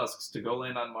Elon Musk's to go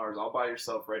land on Mars all by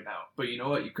yourself right now. But you know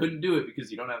what? You couldn't do it because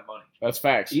you don't have money. That's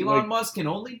facts. Elon Musk can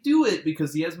only do it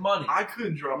because he has money. I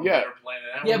couldn't draw a better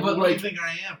plan. But what do you think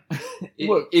I am?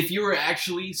 Look, if you were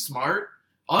actually smart,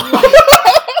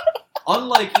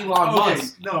 unlike Elon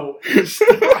Musk. No.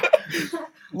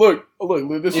 Look.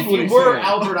 This if is what you he's were saying.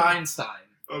 Albert Einstein,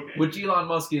 Okay. which Elon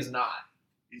Musk is not,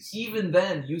 even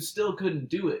then you still couldn't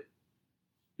do it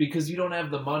because you don't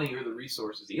have the money or the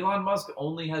resources. Elon Musk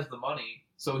only has the money,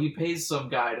 so he pays some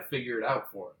guy to figure it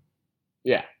out for him.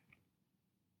 Yeah.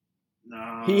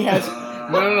 No. He has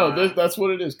no. That's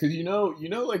what it is. Because you know,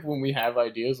 like when we have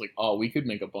ideas, like, oh, we could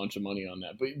make a bunch of money on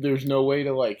that, but there's no way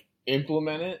to like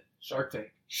implement it. Shark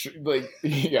Tank. I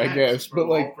guess, but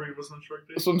like, all three of us on Shark Tank?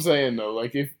 that's what I'm saying though.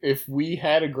 Like, if we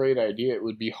had a great idea, it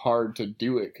would be hard to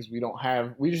do it because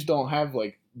we just don't have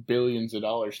like billions of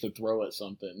dollars to throw at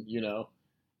something,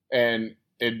 and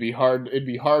it'd be hard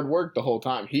work the whole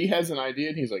time. He has an idea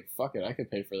and he's like, fuck it, I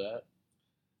could pay for that.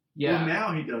 Yeah. Well,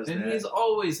 now he does and that. he's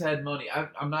always had money.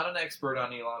 I'm not an expert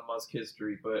on Elon Musk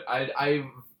history, but I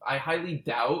highly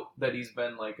doubt that he's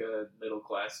been like a middle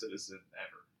class citizen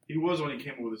ever. He was when he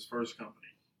came up with his first company.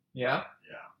 Yeah?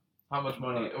 Yeah. How much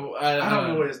money? I don't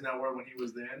know what his net worth when he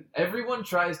was then. Everyone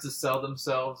tries to sell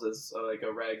themselves as like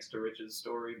a rags to riches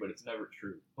story, but it's never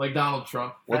true. Like Donald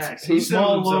Trump. He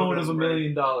Small loan of $1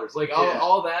 million. Like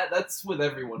all that's with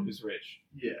everyone who's rich.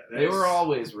 Yeah. They were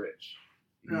always rich.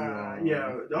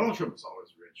 Yeah, Donald Trump was always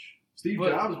rich. Steve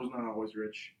Jobs was not always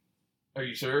rich. Are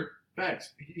you sure?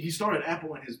 Facts. He started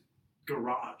Apple in his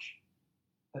garage.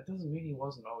 That doesn't mean he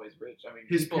wasn't always rich. I mean,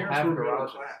 His people parents have were middle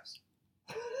garages. class.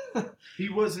 He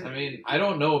wasn't. I mean, I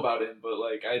don't know about him, but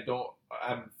like,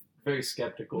 I'm very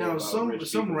skeptical. Now, about some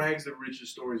rich people. rags to riches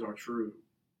stories are true,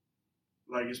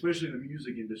 like especially in the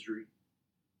music industry.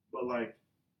 But like,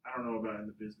 I don't know about in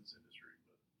the business industry.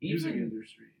 But music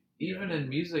industry. Even in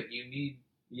music, you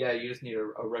just need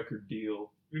a record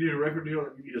deal. You need a record deal,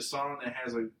 and you need a song that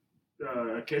has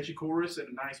a catchy chorus and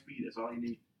a nice beat. That's all you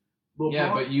need.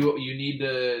 Yeah, but you need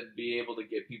to be able to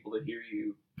get people to hear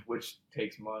you, which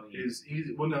takes money. Is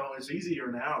easy. Well, no, it's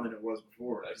easier now than it was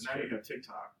before. Because now you have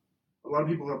TikTok. A lot of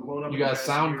people have blown up. You got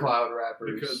SoundCloud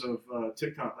rappers because of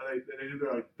TikTok. They do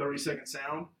their 30-second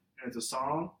sound, and it's a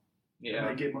song. Yeah.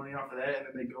 And they get money off of that, and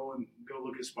then they go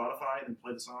look at Spotify and then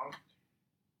play the song.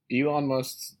 Elon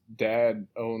Musk's dad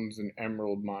owns an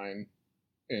emerald mine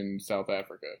in South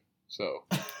Africa, so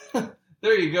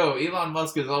there you go. Elon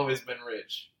Musk has always been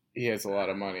rich. He has a lot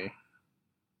of money.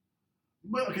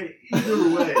 But okay, either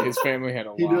way, his family had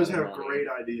a lot. He does of have money. great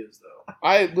ideas,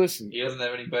 though. Listen. He doesn't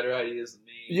have any better ideas than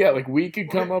me. Yeah, like we could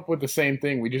come up with the same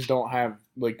thing. We just don't have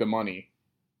like the money.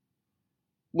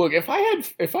 Look, if I had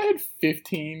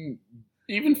 15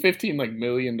 like $1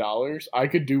 million, I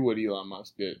could do what Elon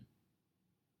Musk did.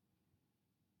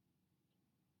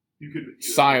 You could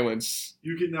silence.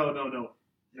 You could no.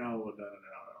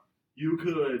 You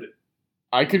could.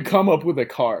 I could come up with a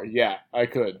car. Yeah, I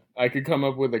could. I could come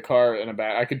up with a car and a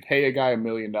bat. I could pay a guy $1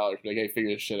 million. Like, hey,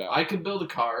 figure this shit out. I could build a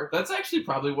car. That's actually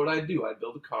probably what I'd do. I'd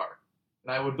build a car.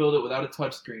 And I would build it without a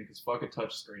touchscreen, because fuck a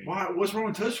touchscreen. Why? What's wrong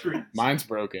with touchscreens? Mine's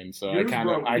broken, so Yours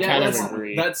I kind of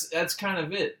agree. That's kind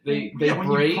of it. They when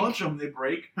break. You punch them, they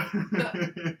break.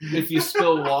 If you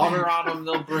spill water on them,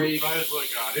 they'll break. I was like,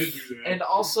 God, I didn't do that. And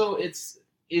also, it's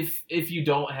if you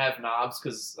don't have knobs,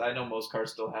 because I know most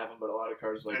cars still have them, but a lot of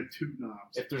cars I have 2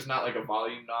 knobs. If there's not like a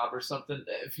volume knob or something,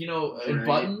 if you know Right.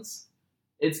 buttons,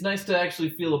 it's nice to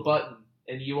actually feel a button.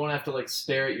 And you won't have to like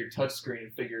stare at your touchscreen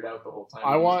and figure it out the whole time.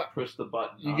 Just push the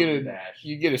button. You on get the dash.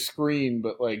 You get a screen,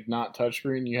 but like not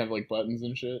touchscreen. You have like buttons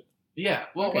and shit. Yeah.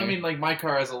 Well, Okay. I mean, like my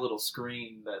car has a little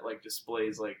screen that like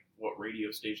displays like what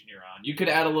radio station you're on. You could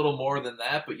add a little more than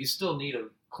that, but you still need a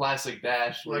classic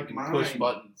dash where Like you can push mine.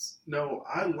 buttons. No,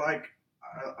 I like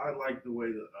the way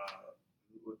the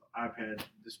iPad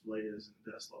display is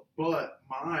in Tesla, but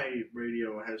my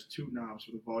radio has 2 knobs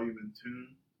for the volume and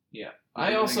tune. Yeah.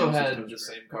 Everything I also else is had touchscreen. the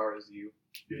same car as you,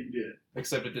 Yeah, you did.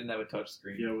 except it didn't have a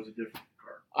touchscreen. Yeah, it was a different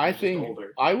car. I Just think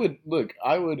older. I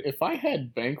would if I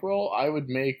had bankroll, I would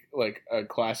make like a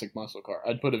classic muscle car.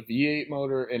 I'd put a V8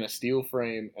 motor in a steel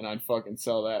frame, and I'd fucking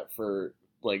sell that for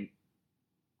like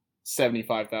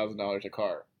 $75,000 a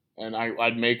car, and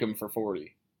I'd make them for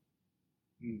 40.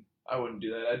 I wouldn't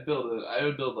do that. I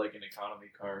would build like an economy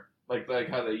car, like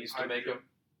how they used to make them.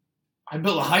 I'd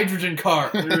build a hydrogen car.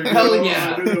 Hell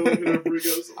yeah!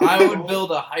 I would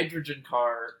build a hydrogen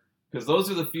car, because those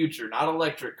are the future, not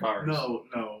electric cars. No,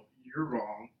 you're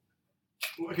wrong.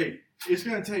 Okay, it's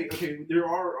gonna take. Okay, there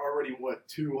are already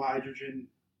 2 hydrogen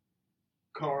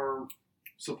car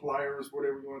suppliers,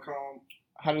 whatever you want to call them.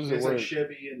 How does it It's work? like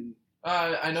Chevy and.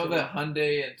 I know that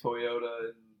Hyundai and Toyota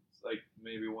and like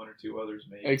maybe 1 or 2 others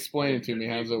make. Explain it to me.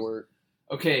 How does it work?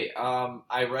 Okay,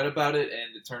 I read about it,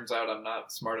 and it turns out I'm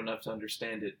not smart enough to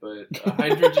understand it, but a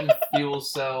hydrogen fuel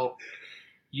cell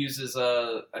uses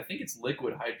I think it's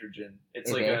liquid hydrogen.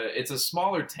 It's Okay. it's a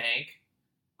smaller tank,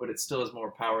 but it still has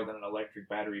more power than an electric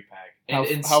battery pack.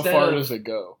 And How far does it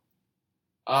go?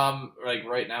 Like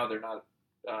right now they're not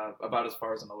about as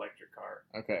far as an electric car.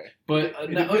 Okay. But It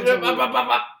depends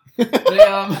on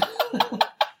they,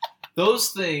 those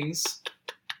things,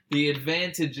 the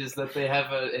advantage is that they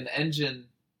have an engine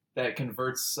that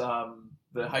converts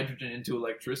the hydrogen into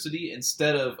electricity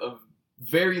instead of a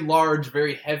very large,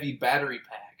 very heavy battery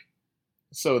pack.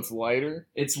 So it's lighter?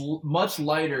 It's much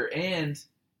lighter, and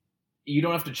you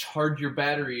don't have to charge your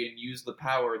battery and use the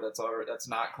power that's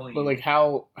not clean. But like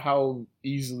how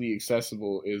easily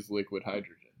accessible is liquid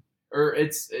hydrogen? Or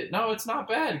it's not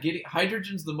bad.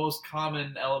 Hydrogen's the most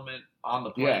common element on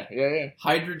the planet. Yeah.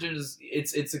 Hydrogen is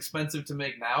it's expensive to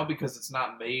make now because it's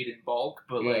not made in bulk,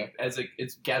 but like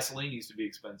it's gasoline used to be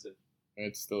expensive.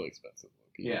 It's still expensive.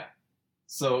 Yeah.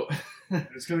 So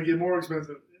It's gonna get more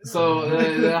expensive. so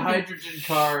the hydrogen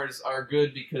cars are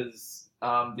good because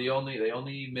they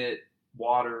only emit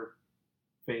water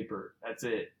vapor. That's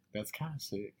it. That's kind of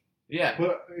sick. Yeah.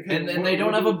 But, okay, And what- they don't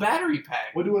what have do- a battery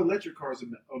pack. What do electric cars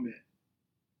omit?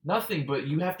 Nothing, but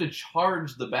you have to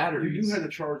charge the You batteries. do have to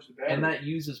charge the battery. And that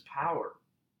uses power.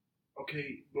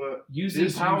 Okay, but Using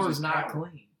This power uses is not power.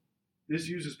 clean. this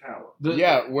uses power.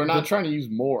 We're not trying to use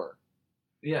more.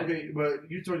 Yeah. Okay, but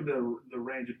you're talking about the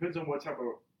range. It depends on what type of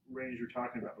range you're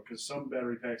talking about, because some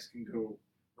battery packs can go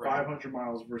Right. 500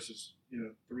 miles versus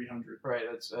 300. Right,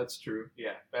 that's true.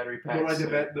 Yeah, battery But packs.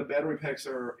 like the battery packs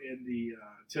are in the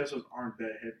Teslas aren't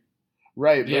that heavy.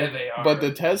 Right. Yeah, but, they are. But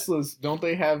the Teslas, don't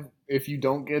they have? If you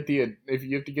have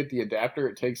to get the adapter,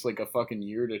 it takes like a fucking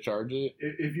year to charge it.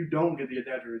 If you don't get the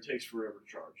adapter, it takes forever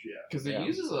to charge. Yeah. because it Yeah.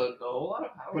 uses a whole lot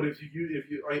of power. But if you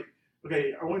I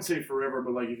wouldn't say forever,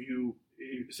 but like if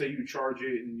say you charge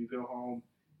it and you go home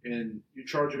and you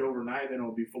charge it overnight, then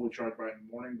it'll be fully charged by in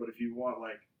the morning. But if you want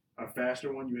like a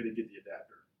faster one, you had to get the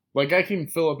adapter. Like I can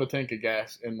fill up a tank of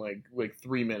gas in like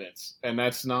 3 minutes, and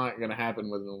that's not gonna happen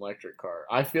with an electric car.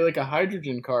 I feel like a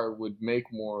hydrogen car would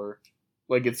make more,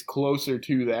 like it's closer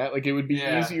to that. Like it would be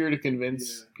easier to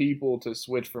convince people to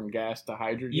switch from gas to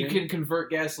hydrogen. You can convert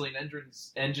gasoline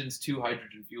engines to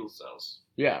hydrogen fuel cells.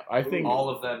 Yeah, I think all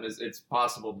of them it's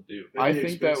possible to do. I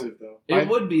think that it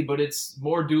would be, but it's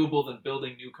more doable than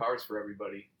building new cars for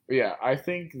everybody. Yeah, I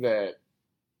think that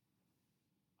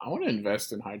I want to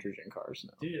invest in hydrogen cars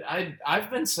now. Dude,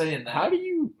 I've been saying that.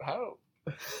 How?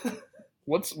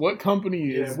 What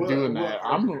company is doing that?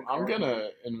 I'm gonna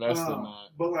invest in that.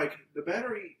 But like the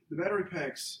battery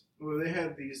packs, well, they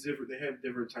have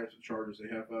different types of chargers.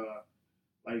 They have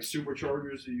like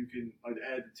superchargers that you can like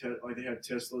add like they have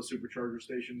Tesla supercharger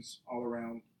stations all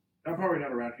around. Probably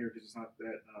not around here because it's not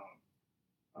that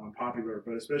popular,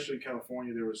 but especially in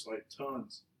California, there was like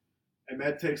tons. And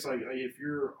that takes like if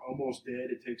you're almost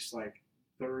dead, it takes like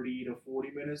 30 to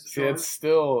 40 minutes to charge. That's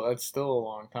still a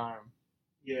long time.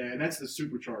 Yeah, and that's the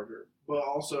supercharger. But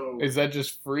also, is that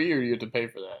just free, or you have to pay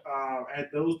for that?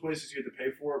 At those places, you have to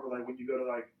pay for it. But like when you go to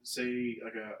like say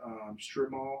like a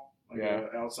strip mall, like a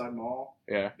outside mall,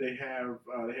 they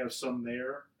have some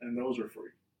there, and those are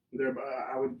free.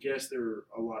 I would guess they're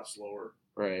a lot slower.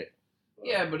 Right.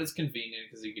 But it's convenient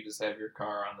because you can just have your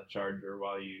car on the charger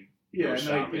while you. Yeah,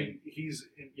 and he's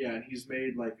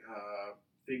made like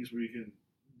things where you can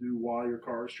do while your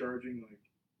car is charging, like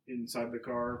inside the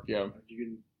car. Yeah, like you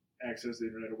can access the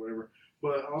internet or whatever.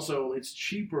 But also, it's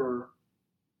cheaper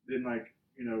than like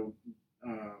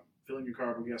filling your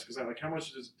car up with gas. Because like, how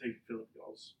much does it take to fill up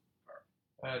y'all's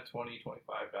car?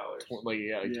 $25.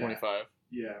 Like 25.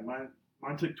 Yeah,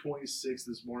 mine took 26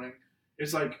 this morning.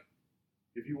 It's like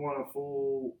if you want a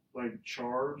full like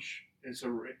charge, it's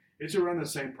around the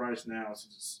same price now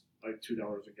since it's like $2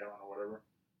 a gallon or whatever.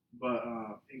 But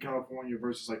in California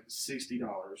versus like $60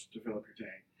 to fill up your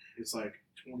tank, it's like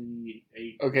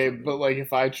 28. Okay, but like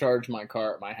if I charge my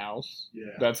car at my house,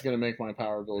 that's gonna make my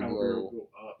power bill go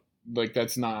up. Like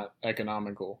that's not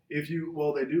economical. They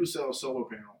do sell a solar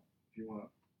panel if you want to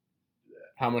do that.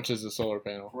 How much is a solar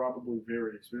panel? Probably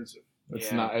very expensive.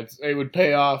 It's not. It would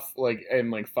pay off like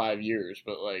in like 5 years,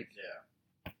 but like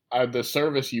the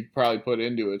service you probably put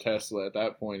into a Tesla at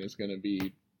that point is going to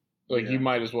be like you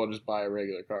might as well just buy a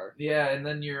regular car. Yeah, and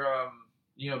then your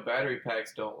battery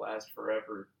packs don't last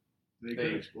forever. They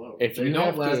could explode. They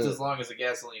don't last as long as a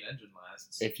gasoline engine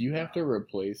lasts. If you have to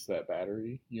replace that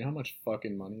battery, you know how much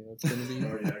fucking money that's going to be?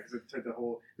 Oh yeah, because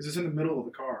it's in the middle of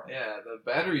the car. Yeah, the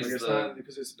battery's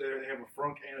because they have a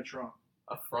frunk and a trunk.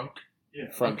 A frunk? Yeah,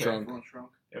 front trunk. Front trunk.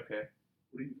 Okay.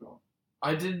 What do you call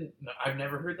it? I've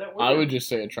never heard that word. I would just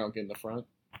say a trunk in the front.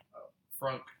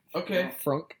 Frunk. Okay.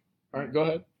 Frunk. All right, go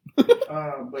ahead.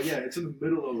 But yeah, it's in the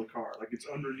middle of the car. Like it's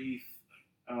underneath,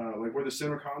 like where the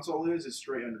center console is. It's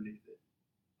straight underneath it.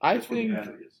 I think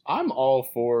I'm all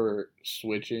for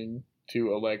switching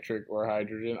to electric or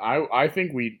hydrogen. I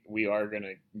think we are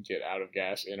gonna get out of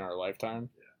gas in our lifetime.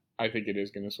 Yeah. I think it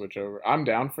is gonna switch over. I'm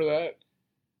down for that.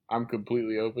 I'm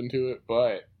completely open to it,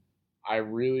 but I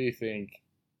really think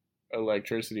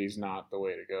electricity is not the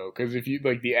way to go. Because if you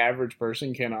like, the average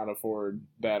person cannot afford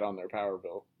that on their power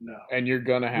bill. No, and you're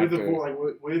gonna have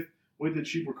with the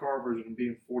cheaper car version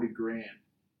being $40,000.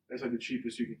 That's like the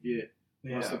cheapest you could get.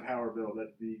 Plus the power bill,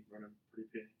 that'd be running pretty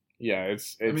penny. Yeah,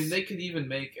 it's. I mean, they could even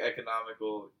make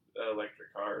economical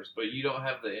electric cars, but you don't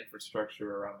have the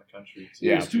infrastructure around the country.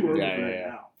 It's too early for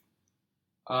that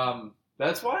now.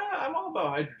 That's why I'm all about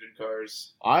hydrogen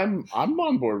cars. I'm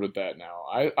on board with that now.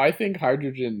 I think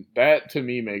hydrogen, that to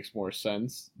me makes more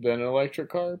sense than an electric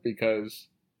car because,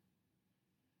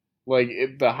 like,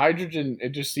 the hydrogen,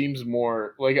 it just seems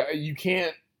more like you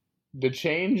can't. The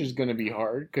change is going to be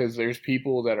hard because there's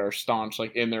people that are staunch,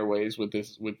 like, in their ways with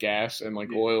gas and,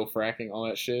 like, oil fracking, all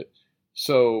that shit.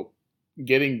 So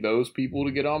getting those people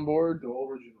to get on board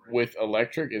with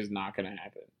electric is not going to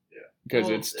happen. Yeah. Because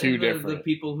it's too different. The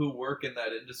people who work in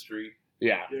that industry.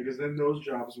 Yeah. Yeah, because then those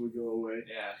jobs would go away.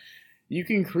 Yeah. You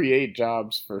can create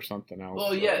jobs for something else.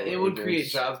 Well, yeah, it would create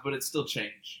jobs, but it's still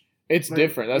change. It's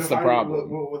different. That's the problem.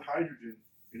 With hydrogen,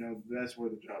 that's where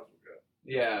the jobs will go.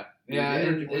 Yeah,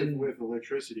 with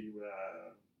electricity.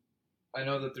 I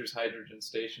know that there's hydrogen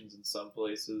stations in some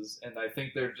places, and I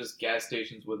think they're just gas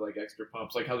stations with like extra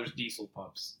pumps, like how there's diesel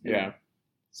pumps. Yeah.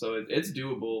 So it's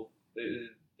doable.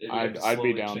 I'd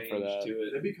be down for that.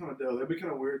 That'd be kind of dope. That'd be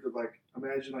kind of weird to like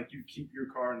imagine like you keep your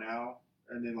car now,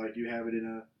 and then like you have it in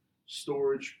a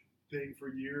storage thing for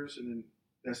years, and then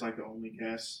that's like the only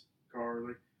gas car.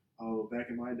 Like Oh, back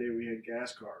in my day, we had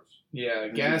gas cars. Yeah,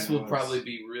 They'd gas be will nuts. probably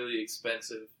be really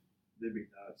expensive. They'd be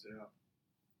nuts, yeah.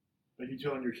 Like you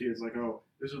telling your kids, like, oh,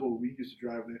 this is what we used to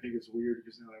drive, and they think it's weird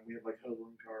because now we have like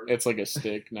hovering cars. It's like a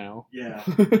stick now. Yeah,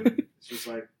 it's just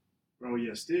like, bro,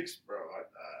 yeah, sticks, bro.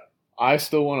 I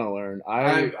still want to learn.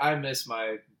 I miss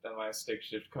my stick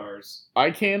shift cars.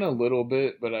 I can a little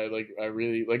bit, but I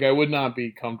really I would not be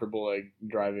comfortable like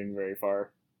driving very far.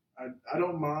 I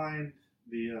don't mind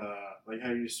the like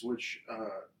how you switch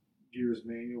gears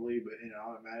manually, but in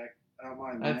automatic. I don't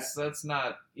mind that. That's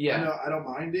not yeah. I don't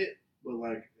mind it, but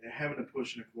like having to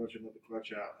push in a clutch and let the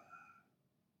clutch out.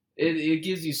 It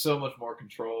gives you so much more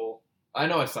control. I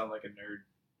know I sound like a nerd.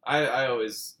 I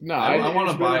always No, I want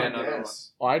to buy another one.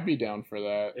 Well, I'd be down for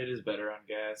that. It is better on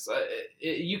gas.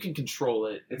 You can control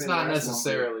it. It's it not lasts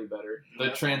necessarily better. The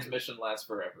lasts transmission lasts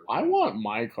forever. I want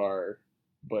my car,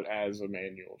 but as a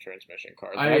manual transmission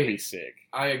car. That'd be sick.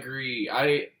 I agree.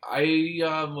 I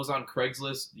was on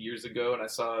Craigslist years ago and I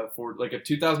saw a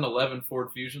 2011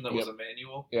 Ford Fusion that was a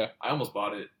manual. Yeah. I almost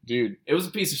bought it. Dude. It was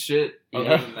a piece of shit other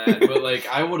Yeah. than that. But like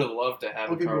I would have loved to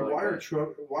have Okay, a car but like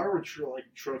why that. were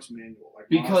trucks manual? Like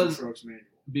Because- Mazda trucks manual.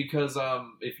 Because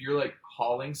if you're like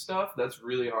hauling stuff, that's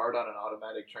really hard on an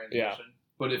automatic transmission.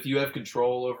 But if you have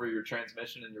control over your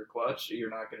transmission and your clutch, you're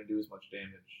not going to do as much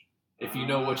damage. If you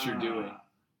know what you're doing.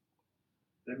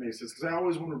 That makes sense. Because I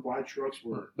always wondered why trucks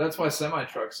were. That's why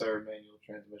semi-trucks are manual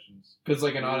transmissions. Because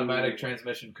like an automatic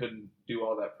transmission couldn't do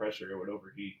all that pressure. It would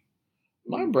overheat.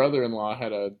 My brother-in-law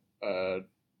had a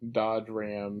Dodge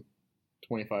Ram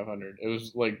 2500. It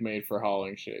was like made for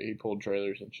hauling shit. He pulled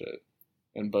trailers and shit.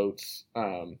 And boats,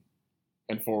 and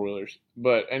four-wheelers.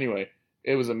 But anyway,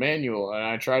 it was a manual, and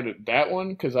I tried that one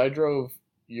because I drove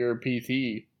your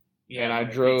PT, and I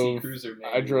drove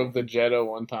the Jetta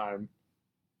one time,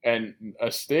 and a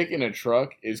stick in a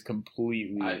truck is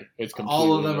completely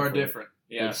all of them are different.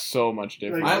 Yeah, it's so much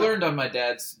different. I learned on my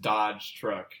dad's Dodge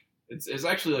truck. It's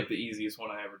actually like the easiest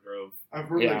one I ever drove. I've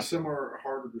heard like some are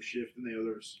harder to shift than the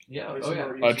others. Yeah,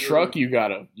 Like a truck you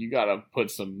gotta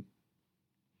put some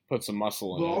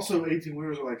muscle in but it. Also,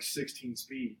 18-wheelers are like 16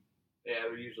 speed. Yeah,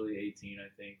 they're usually 18, I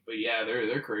think. But yeah,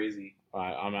 they're crazy.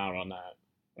 I'm out on that.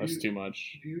 That's too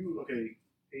much.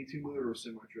 18-wheeler or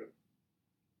semi-truck?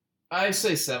 I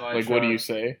say semi. Like, what do you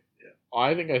say? Yeah.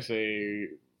 I think I say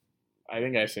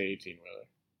 18-wheeler.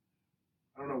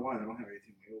 I don't know why they don't have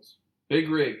 18 wheels. Big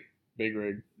rig. Big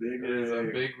rig. Big It is a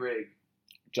big rig.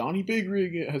 Johnny Big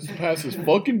Rig has passed his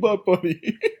fucking butt,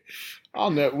 buddy.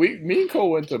 On that, me and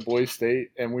Cole went to Boise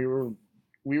State, and we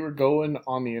were going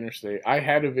on the interstate. I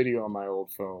had a video on my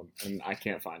old phone, and I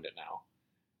can't find it now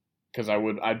because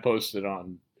I'd post it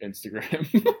on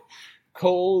Instagram.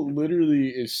 Cole literally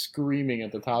is screaming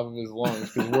at the top of his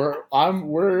lungs because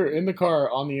we're in the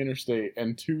car on the interstate,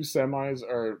 and two semis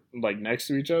are like next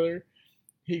to each other.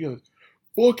 He goes,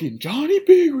 "Fucking Johnny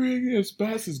Big Rig has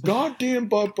passed his goddamn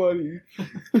butt, buddy."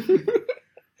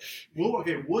 Well,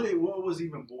 okay, what was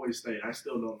even Boise State? I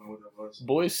still don't know what that was.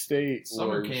 Boise State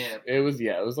Summer camp. It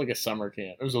was like a summer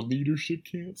camp. It was a leadership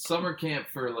camp. Summer camp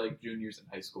for like juniors in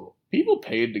high school. People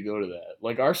paid to go to that.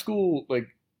 Like our school, like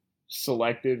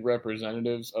selected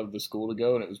representatives of the school to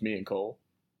go, and it was me and Cole.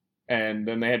 And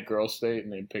then they had girls' state,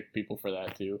 and they picked people for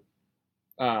that too.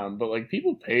 But like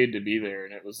people paid to be there,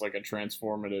 and it was like a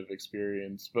transformative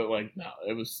experience. But like no,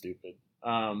 it was stupid.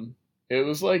 It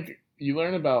was like you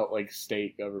learn about like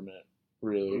state government,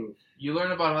 really. You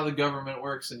learn about how the government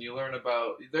works, and you learn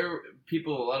about a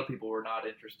lot of people were not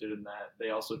interested in that.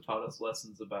 They also taught us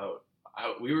lessons about.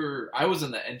 I was in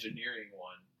the engineering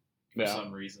one for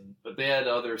some reason, but they had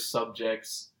other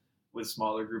subjects with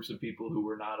smaller groups of people who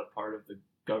were not a part of the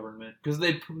government because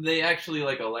they actually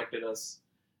like elected us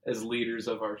as leaders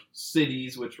of our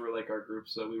cities, which were like our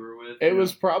groups that we were with. It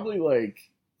was probably like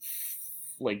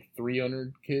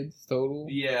 300 kids total.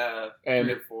 Yeah, and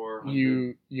 300 or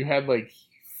 400. You had like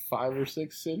 5 or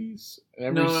 6 cities.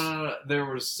 No. There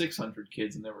were 600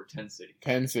 kids and there were 10 cities.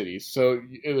 10 cities. So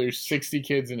there's 60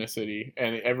 kids in a city,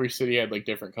 and every city had like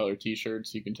different color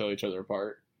T-shirts. You can tell each other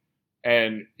apart.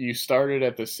 And you started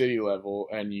at the city level,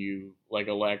 and you like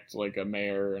elect like a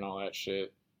mayor and all that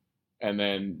shit. And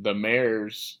then the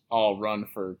mayors all run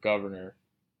for governor.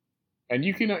 And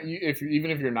you can, even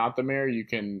if you're not the mayor, you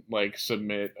can like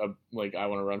submit I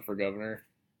want to run for governor.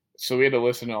 So we had to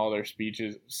listen to all their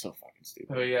speeches. It was so fucking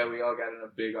stupid. Oh yeah, we all got in a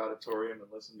big auditorium and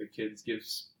listened to kids give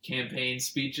campaign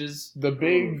speeches. The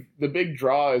big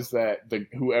draw is that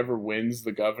whoever wins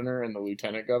the governor and the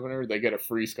lieutenant governor, they get a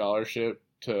free scholarship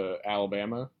to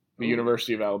Alabama, the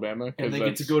University of Alabama, and they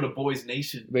get to go to Boys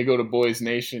Nation. They go to Boys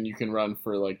Nation. You can run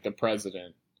for like the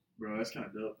president. Bro, that's kind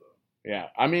of dope though. Yeah,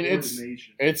 I mean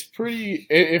Coordination. it's pretty.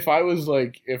 If I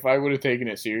would have taken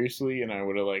it seriously and I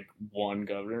would have like won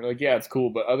governor, like yeah, it's cool.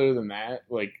 But other than that,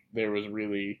 like there was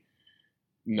really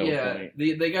no point.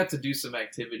 They got to do some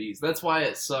activities. That's why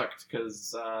it sucked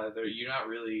because you're not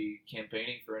really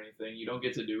campaigning for anything. You don't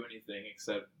get to do anything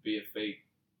except be a fake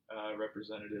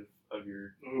representative of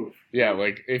your. Oof. Yeah,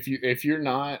 like if you're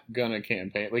not gonna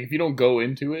campaign, like if you don't go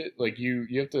into it, like you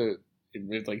have to.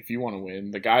 Like if you want to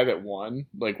win, the guy that won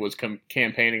like was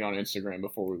campaigning on Instagram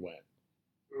before we went.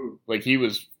 Ooh. Like he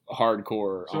was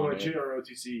hardcore. So on like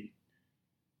JROTC.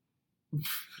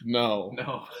 No,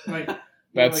 Like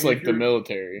that's like if the you're-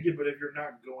 military. Yeah, but if you're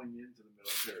not going into the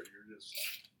military, you're just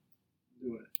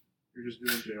doing it. You're just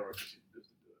doing JROTC just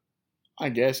to do it. I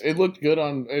guess it looked good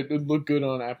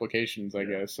on applications. I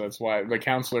guess that's why the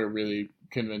counselor really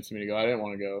convinced me to go. I didn't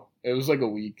want to go. It was like a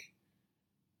week.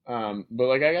 But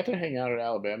like I got to hang out at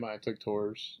Alabama. I took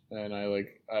tours and I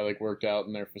worked out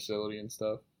in their facility and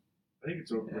stuff. I think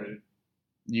it's overrated.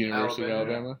 University of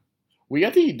Alabama. Alabama. We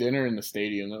got to eat dinner in the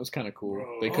stadium. That was kind of cool.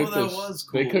 Bro. They Oh, cooked that the was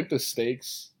they cool. cooked the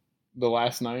steaks the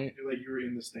last night, Like you were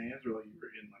in the stands or like you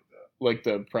were in like that. like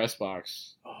the press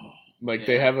box. Oh, Like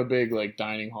they Yeah. have a big like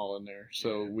dining hall in there,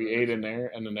 so Yeah, we that's ate in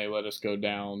there, and then they let us go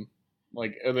down.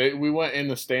 Like we went in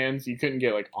the stands. You couldn't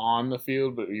get like on the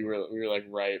field, but we were like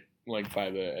right like by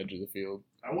the edge of the field.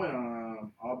 I went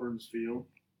on Auburn's field.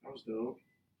 That was dope.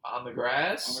 On the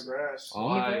grass? On the grass. On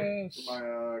Why? the grass. For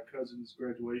my cousin's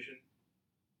graduation.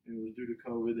 And it was due to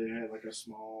COVID. They had like a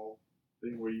small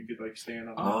thing where you could like stand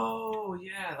on. Oh,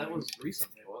 yeah, that was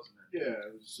recently, wasn't it? Yeah,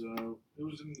 it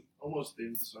was in almost the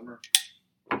end of the summer,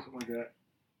 something like that.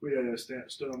 We had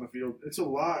stood on the field. It's a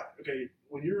lot. Okay,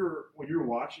 when you're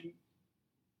watching,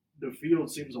 the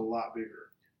field seems a lot bigger.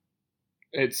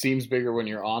 It seems bigger when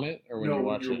you're on it or when you're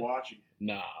watching. When you're watching it.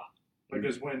 Nah,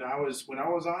 Because when I was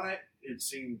on it, it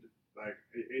seemed like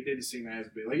it didn't seem as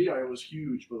big. Like yeah, it was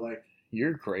huge, but like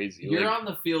you're crazy. You're Like, on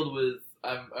the field with,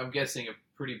 I'm guessing, a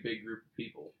pretty big group of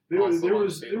people. there also on the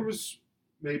was field.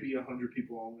 maybe 100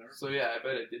 people on there. So, yeah, I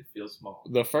bet it did feel small.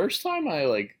 the first time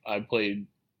I played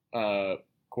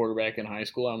quarterback in high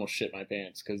school, I almost shit my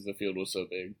pants because the field was so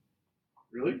big.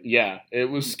 Really? Yeah, it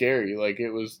was scary.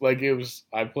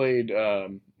 I played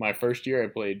my first year. I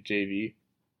played JV.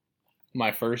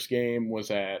 My first game was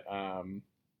at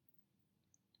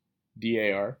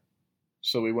DAR,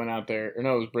 so we went out there. Or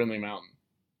no, it was Brindley Mountain.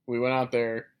 We went out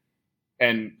there,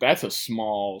 and that's a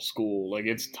small school. Like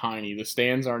it's tiny. The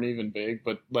stands aren't even big,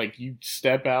 but like you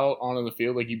step out onto the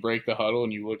field, like you break the huddle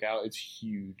and you look out. It's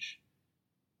huge.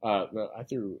 I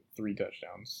threw 3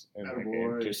 touchdowns in that game.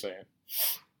 Attaboy. Just saying.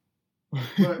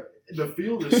 But the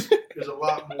field is a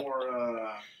lot more.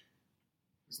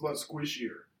 It's a lot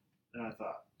squishier than I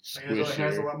thought. Like, it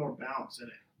has a lot more bounce in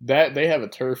it. That they have a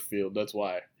turf field. That's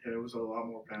why. Yeah, it was a lot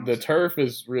more bounce. The turf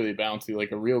is really bouncy.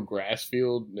 Like a real grass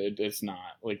field, it's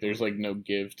not. Like there's like no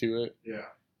give to it. Yeah.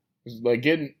 It's like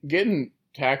getting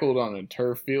tackled on a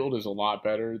turf field is a lot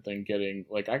better than getting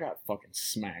like I got fucking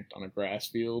smacked on a grass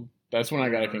field. That's when I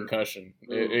got a concussion.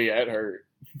 It hurt.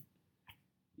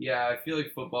 Yeah, I feel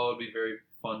like football would be very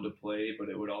fun to play, but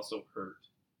it would also hurt.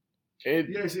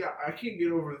 Yeah, see, I can't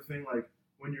get over the thing like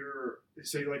when you're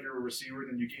say like you're a receiver,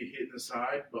 then you get hit in the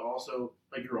side, but also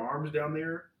like your arm's down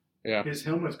there. Yeah. His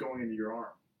helmet's going into your arm.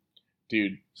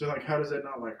 Dude, So like, how does that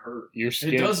not like hurt? your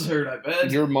skin. It does hurt, I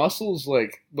bet. Your muscles,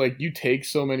 like you take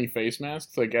so many face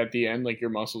masks, like at the end, like your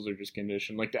muscles are just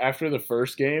conditioned. Like after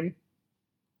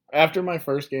my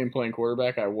first game playing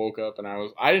quarterback, I woke up and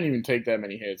I didn't even take that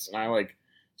many hits, and I like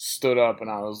stood up and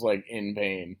I was like in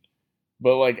pain.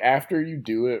 But like after you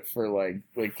do it for like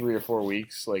 3 or 4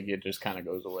 weeks, like it just kind of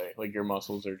goes away. Like your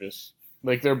muscles are just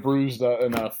like they're bruised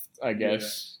enough, I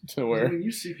guess, to I where mean,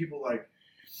 you see people like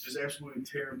just absolutely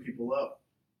tearing people up,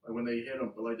 like when they hit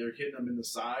them, but like they're hitting them in the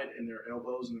side and their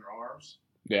elbows and their arms.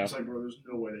 yeah, It's like, bro, there's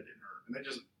no way that didn't hurt, and they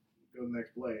just go to the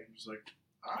next play. I'm just like,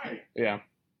 all right. yeah.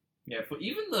 Yeah,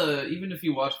 even if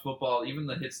you watch football, even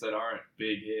the hits that aren't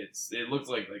big hits, it looks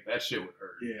like that shit would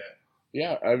hurt. Yeah.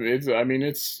 Yeah, it's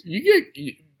you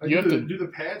Like, have to. do the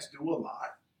pads do a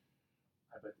lot?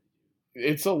 I bet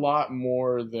It's a lot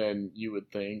more than you would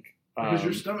think. Because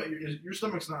your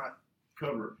stomach's not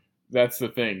covered. That's the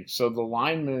thing. So the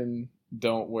linemen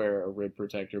don't wear a rib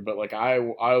protector, but like I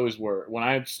always wore. When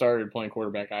I started playing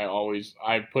quarterback,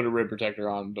 I put a rib protector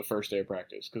on the first day of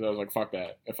practice because I was like, fuck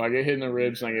that. If I get hit in the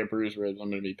ribs and I get bruised ribs, I'm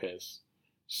gonna be pissed.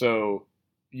 So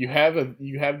you have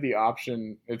the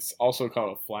option. It's also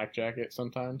called a flak jacket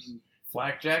sometimes.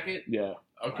 Flak jacket? Yeah.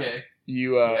 Okay.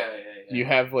 You Yeah. you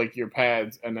have like your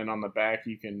pads, and then on the back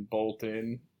you can bolt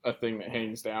in a thing that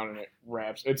hangs down and it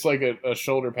wraps. It's like a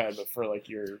shoulder pad, but for like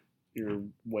your your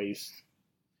waist.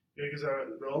 Yeah, because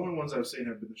the only ones I've seen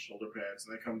have been the shoulder pads,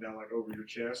 and they come down like over your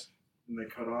chest, and they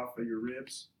cut off at your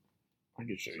ribs. I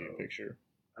could show you a picture.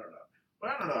 I don't know. But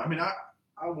I don't know. I mean,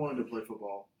 I wanted to play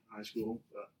football in high school,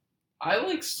 but I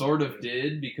like sort of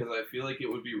did because I feel like it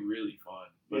would be really fun,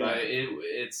 but Yeah.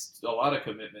 It's a lot of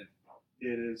commitment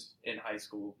it is. in high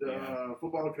school. The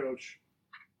football coach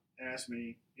asked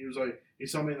me. He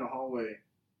saw me in the hallway.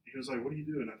 He was like, "What are you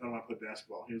doing?" I told him I play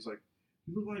basketball. He was like,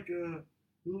 "You look like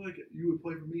you would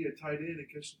play for me at tight end and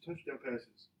catch some touchdown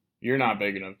passes." You're not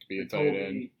big enough to be a He told tight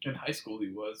end. me- In high school, he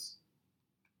was.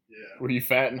 Yeah. Were you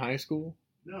fat in high school?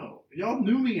 No, y'all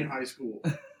knew me in high school.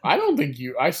 I don't think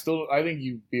you. I think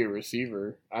you'd be a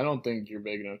receiver. I don't think you're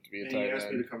big enough to be a And he tight asked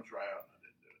me end. to come try out, and I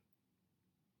didn't do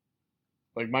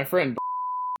it. Like my friend,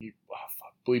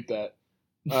 fuck, bleep that.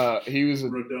 He was a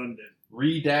Redundant.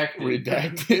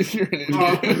 Redacted. You're an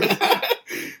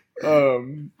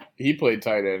idiot. He played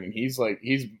tight end, and he's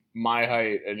my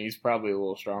height, and he's probably a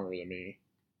little stronger than me.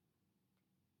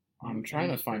 I'm trying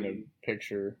to find a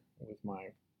picture with my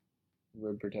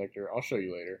rib protector. I'll show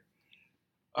you later.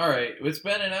 All right, it's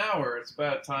been an hour. It's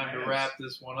about time to Yes. wrap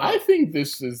this one up. I think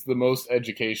this is the most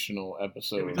educational Yeah, we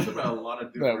episode. talked about a lot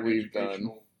of different That we've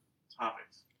educational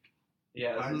topics.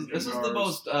 Yeah, this is the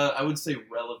most, I would say,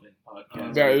 relevant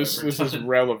podcast. Yeah, we've this ever is done.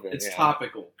 relevant. It's yeah.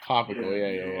 topical. Topical,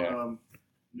 yeah.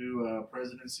 New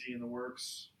presidency in the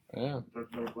works. Yeah.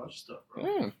 Talked about a bunch of stuff, bro.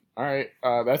 Yeah. All right.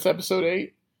 That's episode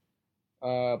 8.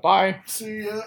 Bye. See ya.